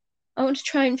 I want to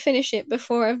try and finish it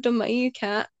before I've done my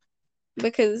UCAT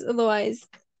because otherwise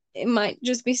it might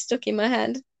just be stuck in my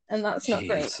head, and that's not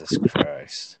great. Jesus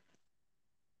Christ.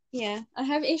 Yeah, I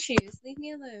have issues. Leave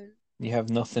me alone. You have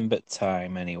nothing but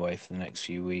time anyway for the next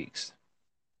few weeks.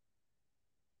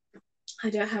 I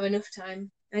don't have enough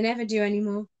time. I never do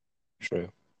anymore. True.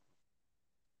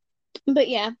 But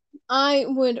yeah, I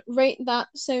would rate that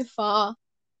so far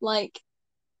like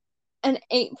an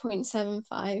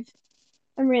 8.75.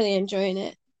 I'm really enjoying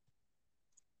it.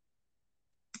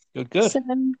 Good, good. So,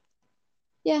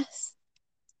 yes.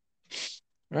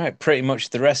 Right, pretty much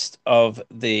the rest of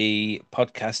the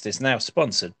podcast is now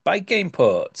sponsored by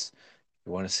GamePorts. If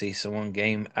you want to see someone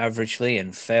game averagely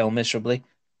and fail miserably,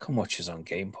 come watch us on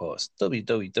GamePorts.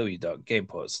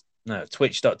 www.gameports. No,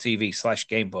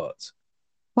 twitch.tv/GamePorts.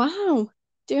 Wow.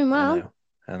 Doing I well. know,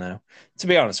 I know. To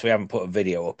be honest, we haven't put a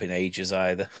video up in ages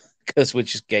either because we're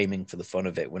just gaming for the fun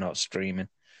of it. We're not streaming.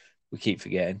 We keep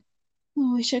forgetting.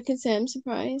 I wish I could say I'm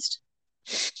surprised.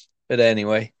 But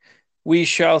anyway, we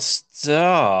shall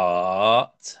start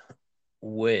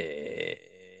with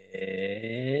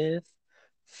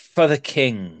For the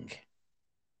King.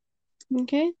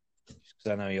 Okay.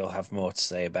 Because I know you'll have more to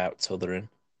say about Tutherin.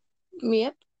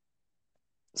 Yep.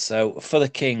 So, For the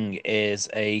King is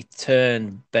a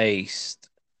turn based.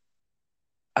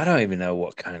 I don't even know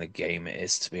what kind of game it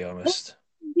is, to be honest.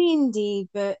 D&D,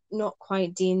 but not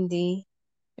quite D&D.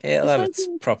 It'll It's have like its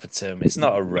proper term. It's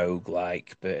not a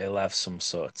roguelike, but it'll have some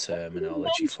sort of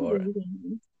terminology for it.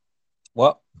 adventuring.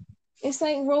 What? It's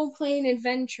like role-playing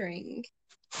adventuring.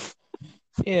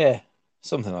 Yeah,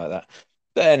 something like that.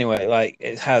 But anyway, like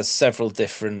it has several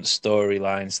different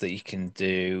storylines that you can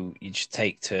do. You just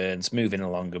take turns moving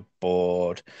along a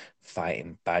board,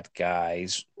 fighting bad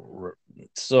guys,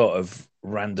 sort of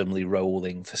randomly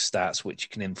rolling for stats, which you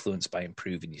can influence by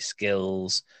improving your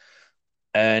skills.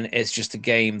 And it's just a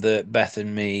game that Beth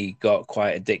and me got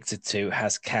quite addicted to. It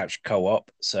has couch co-op,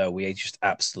 so we just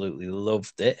absolutely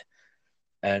loved it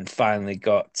and finally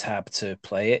got Tab to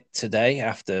play it today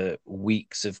after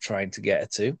weeks of trying to get her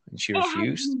to, and she It has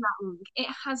refused. been that long. It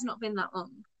has not been that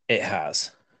long. It has.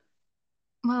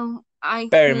 Well, I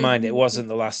Bear in clearly mind, it haven't wasn't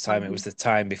the last time, it was been. the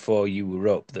time before you were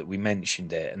up that we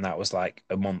mentioned it, and that was like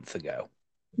a month ago.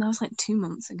 That was like 2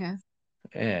 months ago.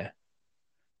 Yeah,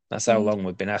 that's how Jeez. long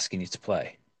we've been asking you to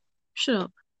play. Shut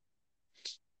up.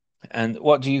 And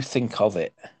what do you think of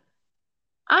it?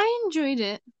 I enjoyed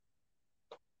it.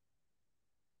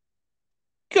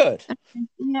 Good.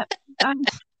 Yep.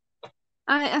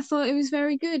 I thought it was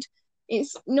very good.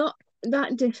 It's not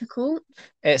that difficult.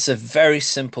 It's a very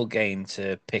simple game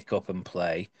to pick up and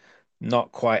play.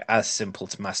 Not quite as simple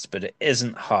to master, but it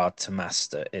isn't hard to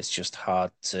master. It's just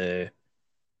hard to.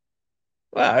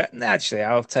 Well, actually,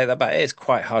 I'll take that back. It is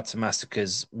quite hard to master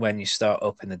because when you start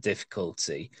up in the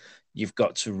difficulty, you've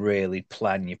got to really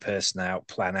plan your person out,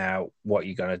 plan out what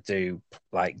you're going to do,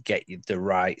 like get you the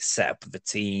right setup of a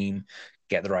team,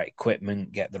 get the right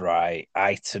equipment, get the right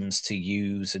items to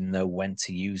use, and know when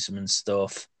to use them and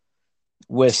stuff.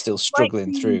 We're still Like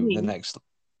struggling through the D&D. next.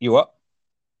 You what?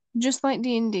 Just like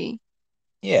D&D.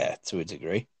 Yeah, to a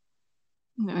degree,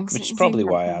 No, it's which is it's probably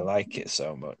why I exactly. like it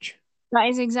so much. That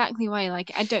is exactly why I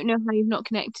like it. I don't know how you've not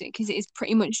connected it because it is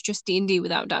pretty much just D&D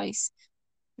without dice.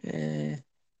 Eh,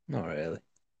 not really.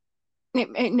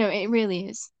 No, it really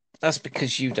is. That's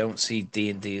because you don't see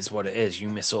D&D as what it is. You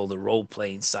miss all the role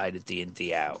playing side of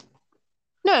D&D out,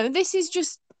 No, this is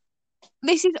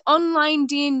online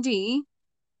D&D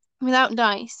without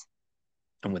dice.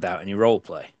 and without any role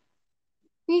play.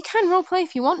 You can role play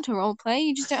if you want to role play.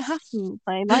 You just don't have to role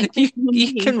play like you this you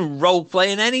D&D. can role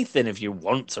play in anything if you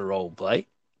want to role play.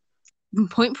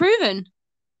 Point proven.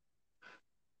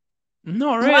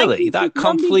 Not Life really. is just That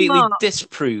one big completely lark.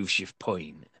 disproves your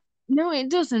point. No, it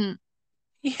doesn't.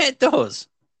 Yeah, it does.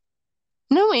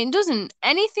 No, it doesn't.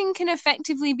 Anything can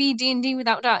effectively be D&D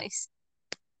without dice.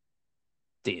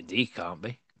 D&D can't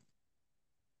be.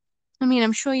 I mean,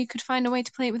 I'm sure you could find a way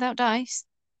to play it without dice.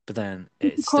 But then Keep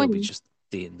it'd a still be coin just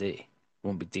D&D. It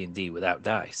won't be D&D without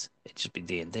dice. It'd just be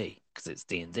D&D because it's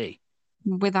D&D.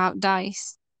 without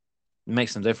dice. It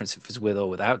makes no difference if it's with or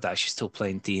without dice. You're still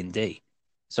playing D&D.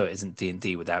 So it isn't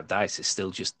D&D without dice. It's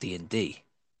still just D&D.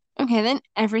 Okay, then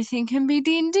everything can be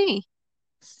D&D.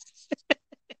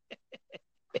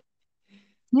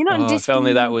 You're not Oh, if only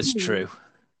disproving that the was point. true.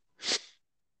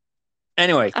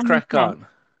 Anyway, As crack I said, on.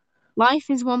 life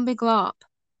is one big LARP.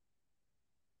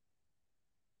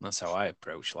 That's how I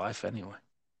approach life anyway.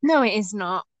 No, it is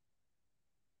not.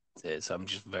 It is. I'm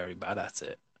just very bad at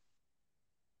it.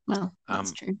 Well, that's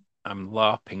I'm true. I'm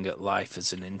LARPing at life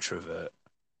as an introvert.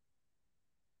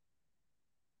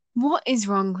 What is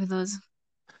wrong with us?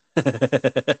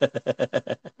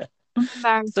 I'm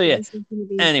embarrassed So that yeah, this is going to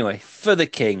be. anyway, for the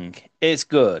king, it's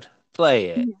good. Play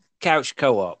it. Yeah, Couch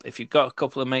co-op. If you've got a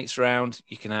couple of mates around,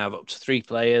 you can have up to 3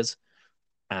 players,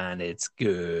 and it's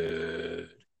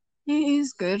good. it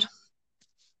is good.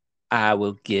 I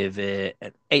will give it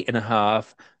an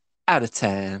 8.5 out of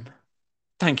 10.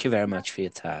 Thank you very much for your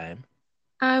time.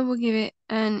 I will give it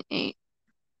an 8.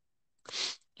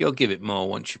 You'll give it more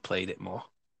once you played it more.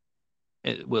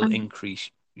 It will I'm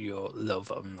increase your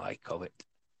love and like of it.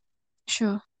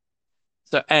 sure.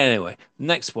 So anyway,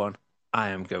 next one I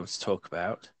am going to talk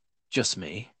about, just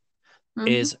me, Hmm.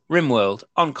 is RimWorld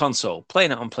on console.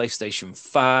 Playing it on PlayStation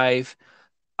 5.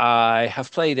 I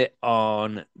have played it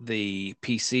on the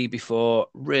PC before,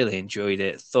 really enjoyed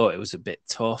it, thought it was a bit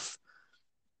tough.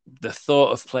 The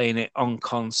thought of playing it on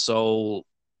console,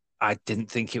 I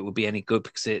didn't think it would be any good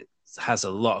because it has a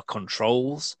lot of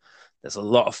controls. There's a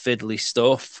lot of fiddly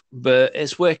stuff, but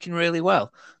it's working really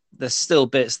well. There's still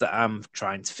bits that I'm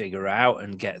trying to figure out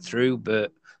and get through,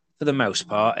 but for the most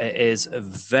part, it is a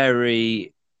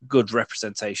very good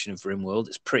representation of RimWorld.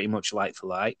 It's pretty much like for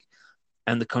like,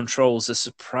 and the controls are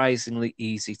surprisingly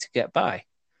easy to get by.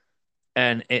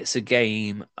 And it's a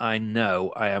game I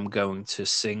know I am going to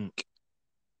sink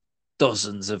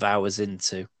dozens of hours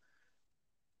into.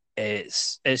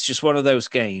 It's just one of those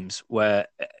games where,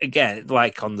 again,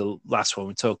 like on the last one,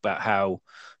 we talked about how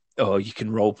you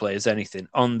can role play as anything.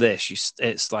 On this,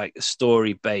 it's like a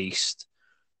story based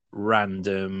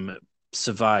random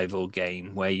survival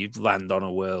game where you land on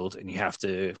a world and you have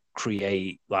to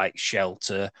create like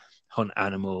shelter, hunt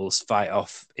animals, fight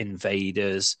off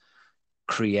invaders,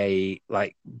 create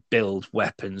like build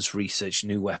weapons, research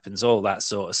new weapons, all that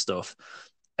sort of stuff.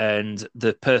 And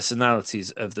the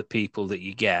personalities of the people that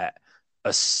you get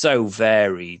are so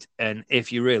varied. And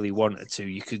if you really wanted to,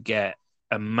 you could get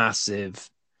a massive,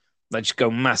 like just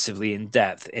go massively in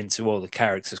depth into all the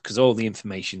characters because all the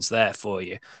information's there for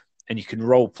you, and you can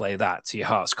role play that to your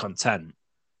heart's content.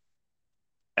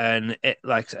 And it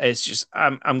like it's just I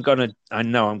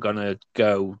know I'm gonna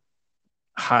go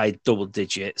high double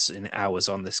digits in hours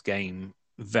on this game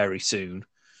very soon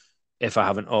if I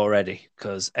haven't already,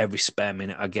 because every spare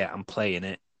minute I get, I'm playing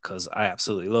it because I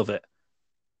absolutely love it.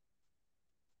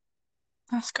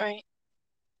 That's great.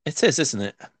 It is, isn't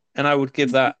it? And I would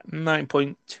give that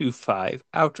 9.25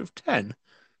 out of 10.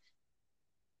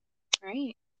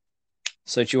 Great.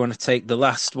 So, do you want to take the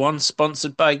last one,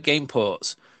 sponsored by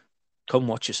GamePorts? Come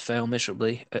watch us fail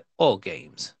miserably at all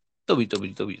games.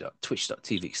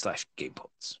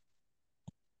 www.twitch.tv/GamePorts.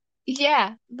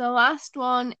 Yeah, the last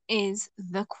one is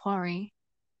The Quarry.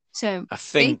 So I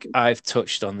think basically, I've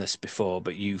touched on this before,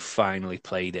 but you finally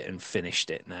played it and finished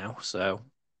it now. So,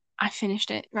 I finished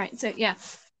it. Right. So yeah,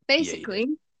 yeah, you did. basically,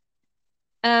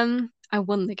 I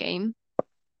won the game.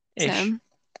 Ish. So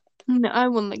no, I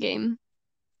won the game.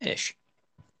 Ish.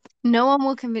 No one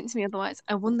will convince me otherwise.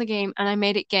 I won the game and I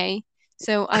made it gay.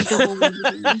 So I double won the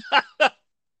game.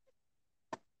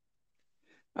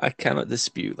 I cannot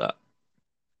dispute that.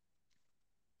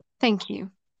 Thank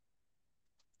you.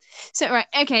 So, right,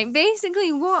 okay,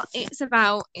 basically what it's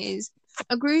about is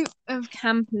a group of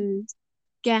campers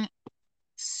get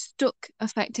stuck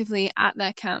effectively at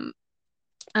their camp,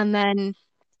 and then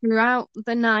throughout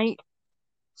the night,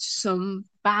 some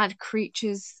bad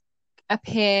creatures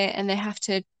appear and they have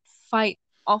to fight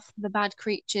off the bad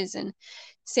creatures and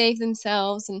save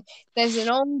themselves. And there's an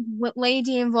old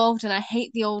lady involved, and I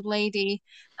hate the old lady.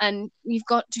 And you've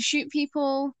got to shoot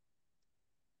people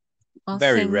while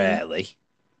Very singing. rarely.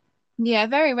 Yeah,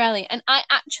 very rarely. And I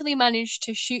actually managed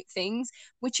to shoot things,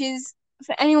 which is,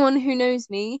 for anyone who knows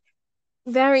me,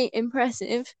 very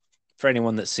impressive. For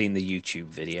anyone that's seen the YouTube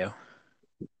video.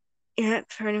 Yeah,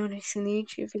 for anyone who's seen the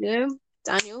YouTube video.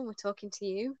 Daniel, we're talking to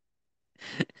you.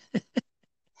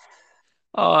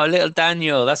 Oh, little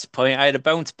Daniel, that's the point. I had a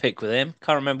bone to pick with him.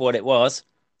 Can't remember what it was.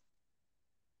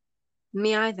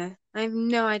 Me either. I have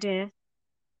no idea.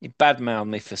 He badmouthed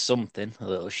me for something, a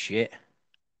little shit.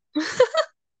 I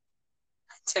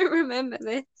don't remember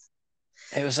this.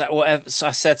 It was like whatever. So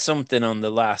I said something on the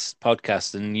last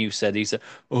podcast, and you said he said,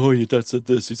 "Oh, your dad said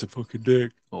this. He's a fucking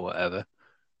dick," or whatever.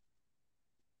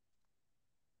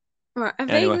 Right, I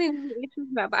Anyway, vaguely know what you're talking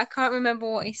about, but I can't remember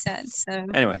what he said. So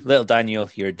little Daniel,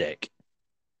 you're a dick.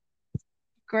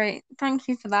 great. Thank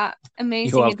you for that You're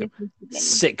amazing welcome. addition to the game.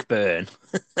 Sick burn.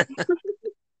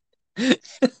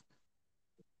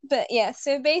 But yeah,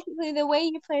 so basically the way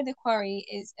you play the quarry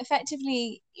is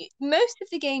effectively most of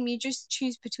the game you just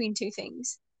choose between two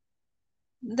things.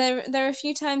 There are a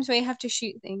few times where you have to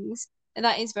shoot things, and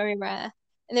that is very rare.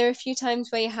 And there are a few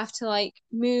times where you have to like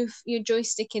move your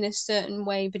joystick in a certain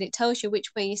way, but it tells you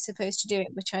which way you're supposed to do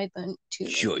it, which I learned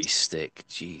too late. Joystick.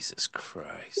 Jesus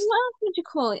Christ. What else would you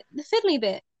call it? The fiddly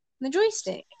bit, the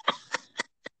joystick.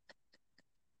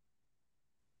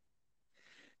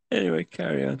 Anyway,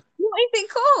 carry on. What is it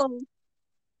called?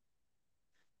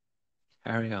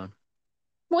 Carry on.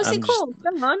 What's it I'm just. called?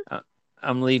 Come on. I-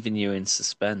 I'm leaving you in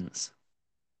suspense.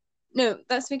 No,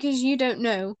 that's because you don't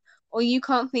know, or you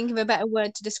can't think of a better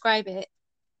word to describe it.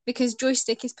 Because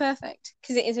joystick is perfect,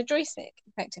 because it is a joystick,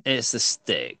 effectively. It's the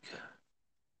stick.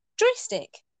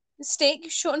 Joystick. The stick,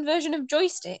 shortened version of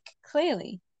joystick,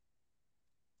 clearly.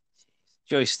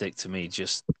 Joystick to me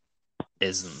just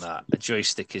isn't that. A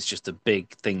joystick is just a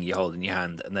big thing you hold in your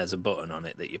hand, and there's a button on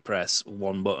it that you press.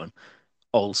 One button.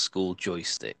 Old school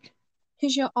joystick.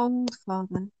 Because you're old,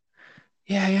 father.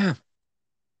 Yeah, yeah.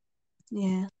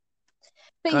 Yeah.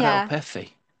 But God yeah, help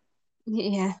Effie.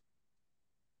 yeah.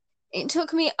 It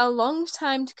took me a long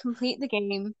time to complete the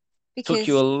game Took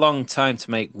you because, a long time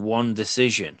to make one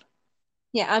decision.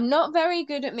 yeah, I'm not very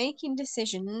good at making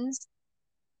decisions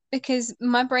because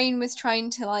my brain was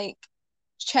trying to like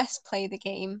chess play the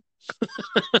game,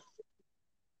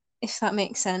 if that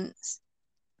makes sense.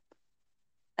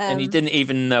 And you Um, didn't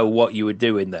even know what you were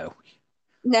doing, though.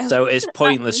 no, So it's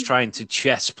pointless exactly. trying to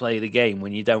chess play the game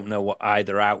when you don't know what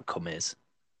either outcome is.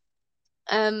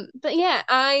 But yeah,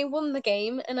 I won the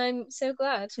game and I'm so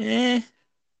glad. Eh,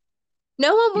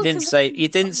 No one wants to. you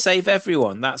didn't save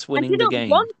everyone. That's I winning the didn't game.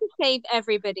 want to save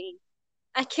everybody.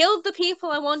 I killed the people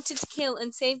I wanted to kill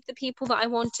and saved the people that I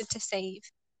wanted to save.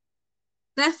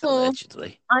 Therefore,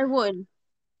 Allegedly. I won.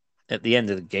 At the end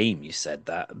of the game, you said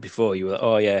that. Before you were,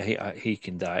 oh yeah, he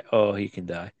can die. Oh, he can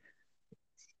die.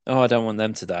 Oh, I don't want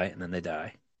them to die, and then they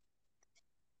die.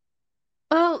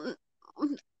 Well,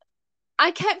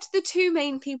 I kept the two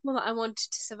main people that I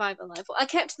wanted to survive alive. Well, I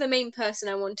kept the main person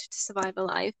I wanted to survive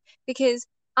alive because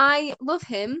I love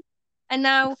him, and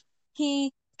now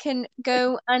he can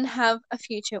go and have a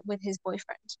future with his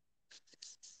boyfriend.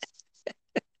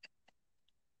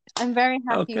 I'm very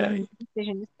happy with Okay. the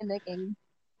decisions in the game.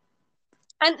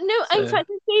 And no, in So fact,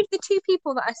 I saved the two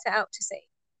people that I set out to save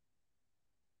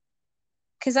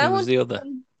because I who was wanted the to other?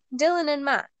 save Dylan and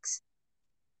Max.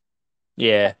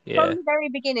 Yeah, From yeah, the very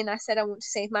beginning, I said I want to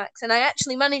save Max, and I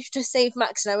actually managed to save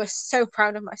Max, and I was so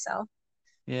proud of myself.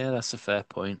 yeah. That's a fair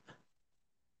point.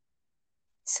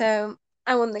 So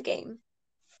I won the game.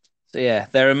 So yeah,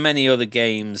 there are many other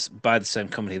games by the same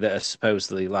company that are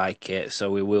supposedly like it.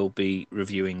 So we will be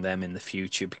reviewing them in the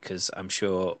future because I'm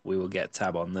sure we will get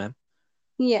tab on them.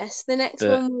 Yes, the next But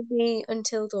one will be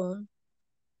Until Dawn.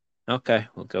 okay,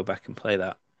 we'll go back and play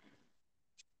that.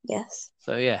 Yes.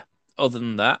 So yeah, other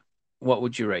than that, what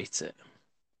would you rate it?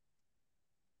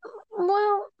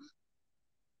 Well,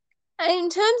 in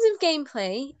terms of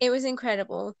gameplay, it was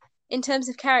incredible. In terms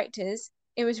of characters,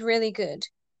 it was really good.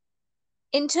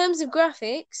 In terms of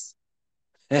graphics,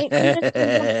 it could have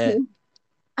been better.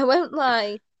 I won't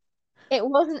lie. It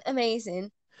wasn't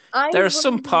amazing. Eyes There are were,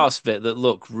 some parts of it that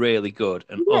look really good,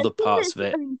 and yeah, other some parts bits of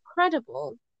it are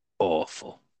incredible.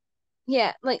 awful.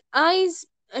 Yeah, like eyes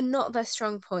are not their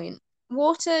strong point.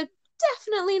 Water,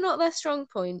 definitely not their strong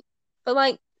point. But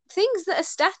like things that are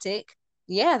static,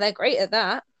 yeah, they're great at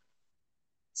that.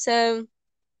 So,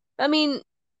 I mean,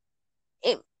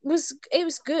 it was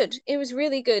good. It was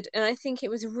really good, and I think it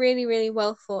was really, really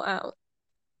well thought out.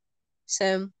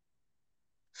 So,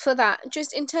 for that,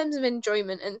 just in terms of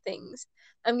enjoyment and things,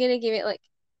 I'm gonna give it like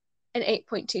an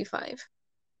 8.25.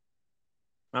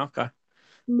 Okay.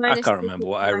 I Minus can't remember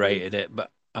what I 2.5. rated it,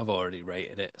 but I've already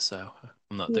rated it, so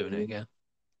I'm not doing it Yeah. again.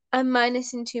 I'm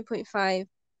minusing 2.5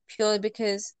 purely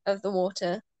because of the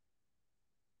water.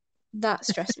 That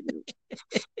stressed me out.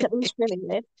 That was really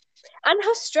weird. And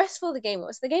how stressful the game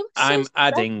was. The game was so I'm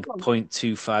adding stressful.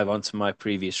 0.25 onto my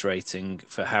previous rating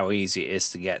for how easy it is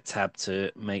to get Tab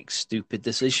to make stupid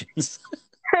decisions.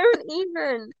 Don't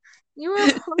even. You're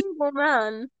a horrible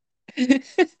man.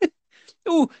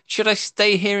 Oh, should I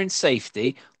stay here in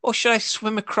safety or should I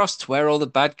swim across to where all the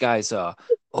bad guys are?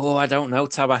 Oh, I don't know,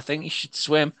 Tab. I think you should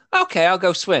swim. Okay, I'll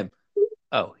go swim.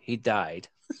 Oh, he died.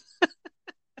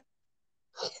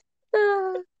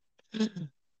 Ah.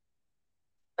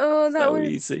 Oh, So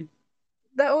easy.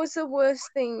 that was the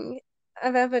worst thing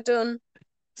I've ever done.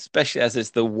 Especially as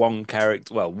it's the one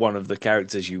character, well, one of the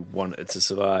characters you wanted to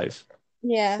survive.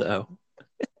 Yeah. So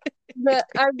But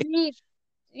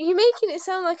you're making it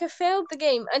sound like I failed the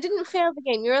game. I didn't fail the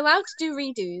game. You're allowed to do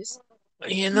redos.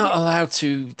 you're You not get, allowed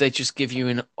to, they just give you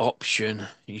an option.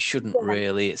 You shouldn't yeah.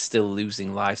 really. It's still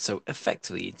losing life. So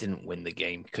effectively, you didn't win the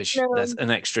game because there's No, an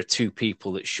extra two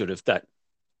people that should have that.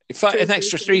 In fact, true, an true,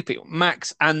 extra true. three people,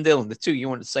 Max and Dylan, the two you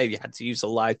wanted to save, you had to use a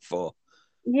life for.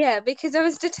 Yeah, because I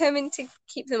was determined to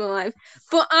keep them alive.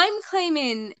 But I'm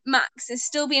claiming Max is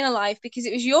still being alive because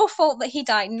it was your fault that he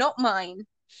died, not mine.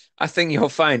 I think you're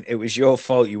fine. It was your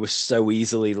fault. You were so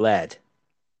easily led.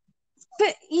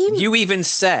 But you, You even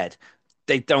said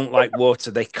they don't like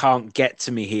water. They can't get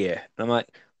to me here. And I'm like,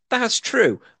 that's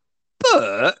true.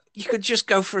 But you could just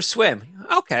go for a swim.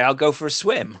 Okay, I'll go for a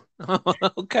swim.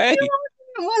 Okay.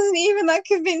 it wasn't even that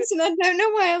convincing. I don't know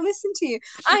why I listened to you.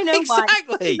 I know why.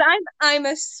 Because Exactly. I'm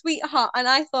a sweetheart, and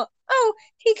I thought, oh,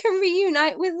 he can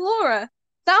reunite with Laura.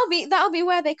 That'll be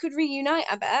where they could reunite.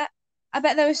 I bet. I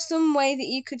bet there was some way that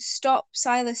you could stop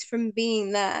Silas from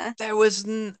being there. There was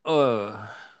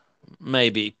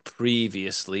maybe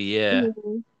previously, yeah,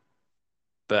 Mm.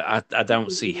 but I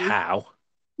don't see how.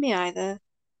 Me either.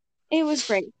 It was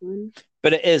great fun.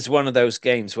 But it is one of those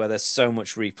games where there's so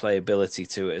much replayability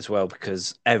to it as well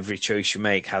because every choice you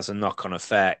make has a knock-on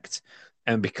effect,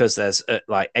 and because there's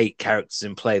like eight characters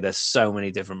in play, there's so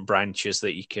many different branches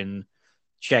that you can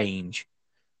change.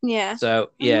 Yeah.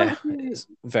 So I yeah, want to it's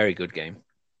a very good game.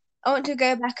 I want to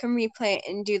go back and replay it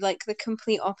and do like the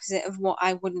complete opposite of what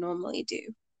I would normally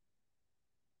do.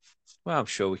 Well, I'm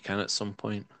sure we can at some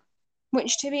point.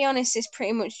 Which to be honest is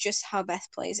pretty much just how Beth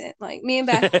plays it. Like me and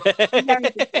Beth, very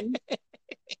different.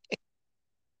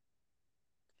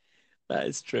 That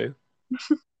is true.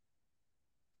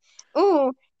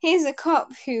 Oh, here's a cop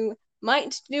who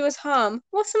might do us harm.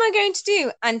 What am I going to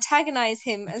do? Antagonize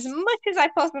him as much as I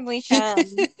possibly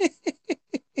can.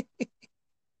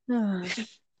 But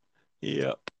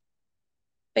Yep.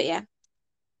 yeah,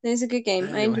 it was a good game.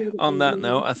 I Anyway, enjoyed it on more that than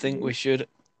note, I think we should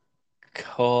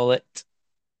call it.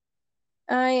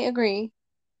 I agree.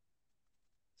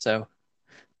 So,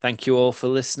 thank you all for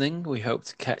listening. We hope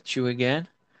to catch you again.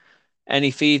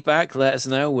 Any feedback, let us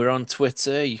know. We're on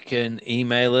Twitter. You can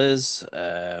email us,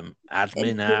 If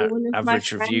admin you're at one of my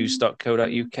friends,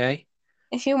 averagereviews.co.uk.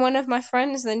 if you're one of my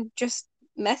friends, then just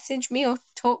message me or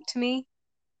talk to me.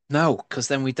 No, because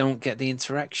then we don't get the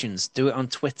interactions. Do it on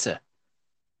Twitter.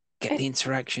 Get I, the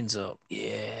interactions up.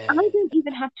 I Yeah. don't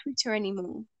even have Twitter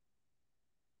anymore.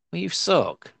 Well, you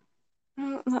suck.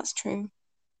 Oh, that's true.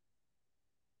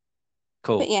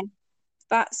 But Cool. yeah,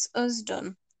 that's us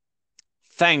done.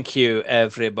 Thank you,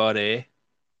 everybody.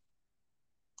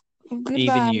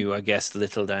 Even Goodbye. you, I guess,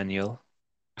 little Daniel.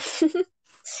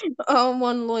 Our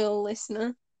one loyal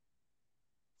listener.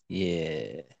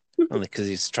 Yeah. Only because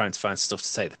he's trying to find stuff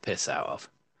to take the piss out of.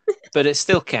 But it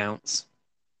still counts.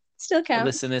 Still A counts.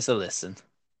 listen is a listen.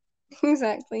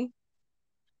 Exactly.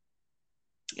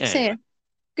 So yeah, Anyway,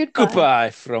 goodbye.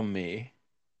 goodbye from me.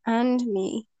 And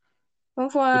me. Au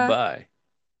revoir. Goodbye.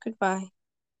 Goodbye.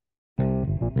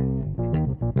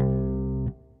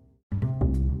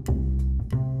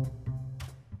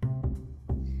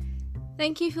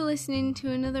 Thank you for listening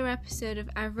to another episode of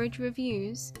Average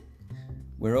Reviews.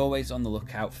 We're always on the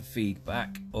lookout for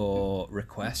feedback or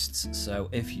requests, so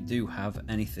if you do have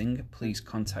anything, please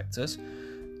contact us.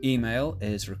 Email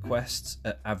is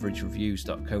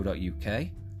requests@averagereviews.co.uk.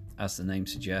 As the name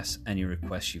suggests, any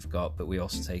requests you've got, but we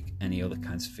also take any other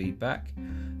kinds of feedback.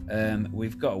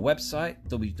 We've got a website,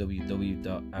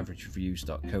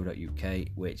 www.averagereviews.co.uk,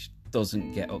 which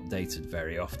doesn't get updated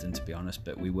very often, to be honest,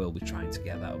 but we will be trying to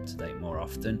get that up to date more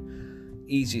often.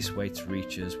 Easiest way to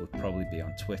reach us would probably be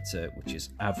on Twitter, which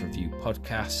is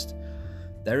AvReviewPodcast.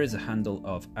 There is a handle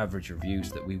of Average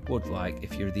Reviews that we would like.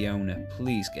 If you're the owner,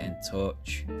 please get in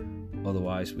touch.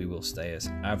 Otherwise, we will stay as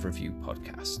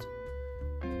AvReviewPodcast.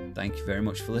 Thank you very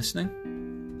much for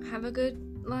listening. Have a good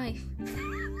life.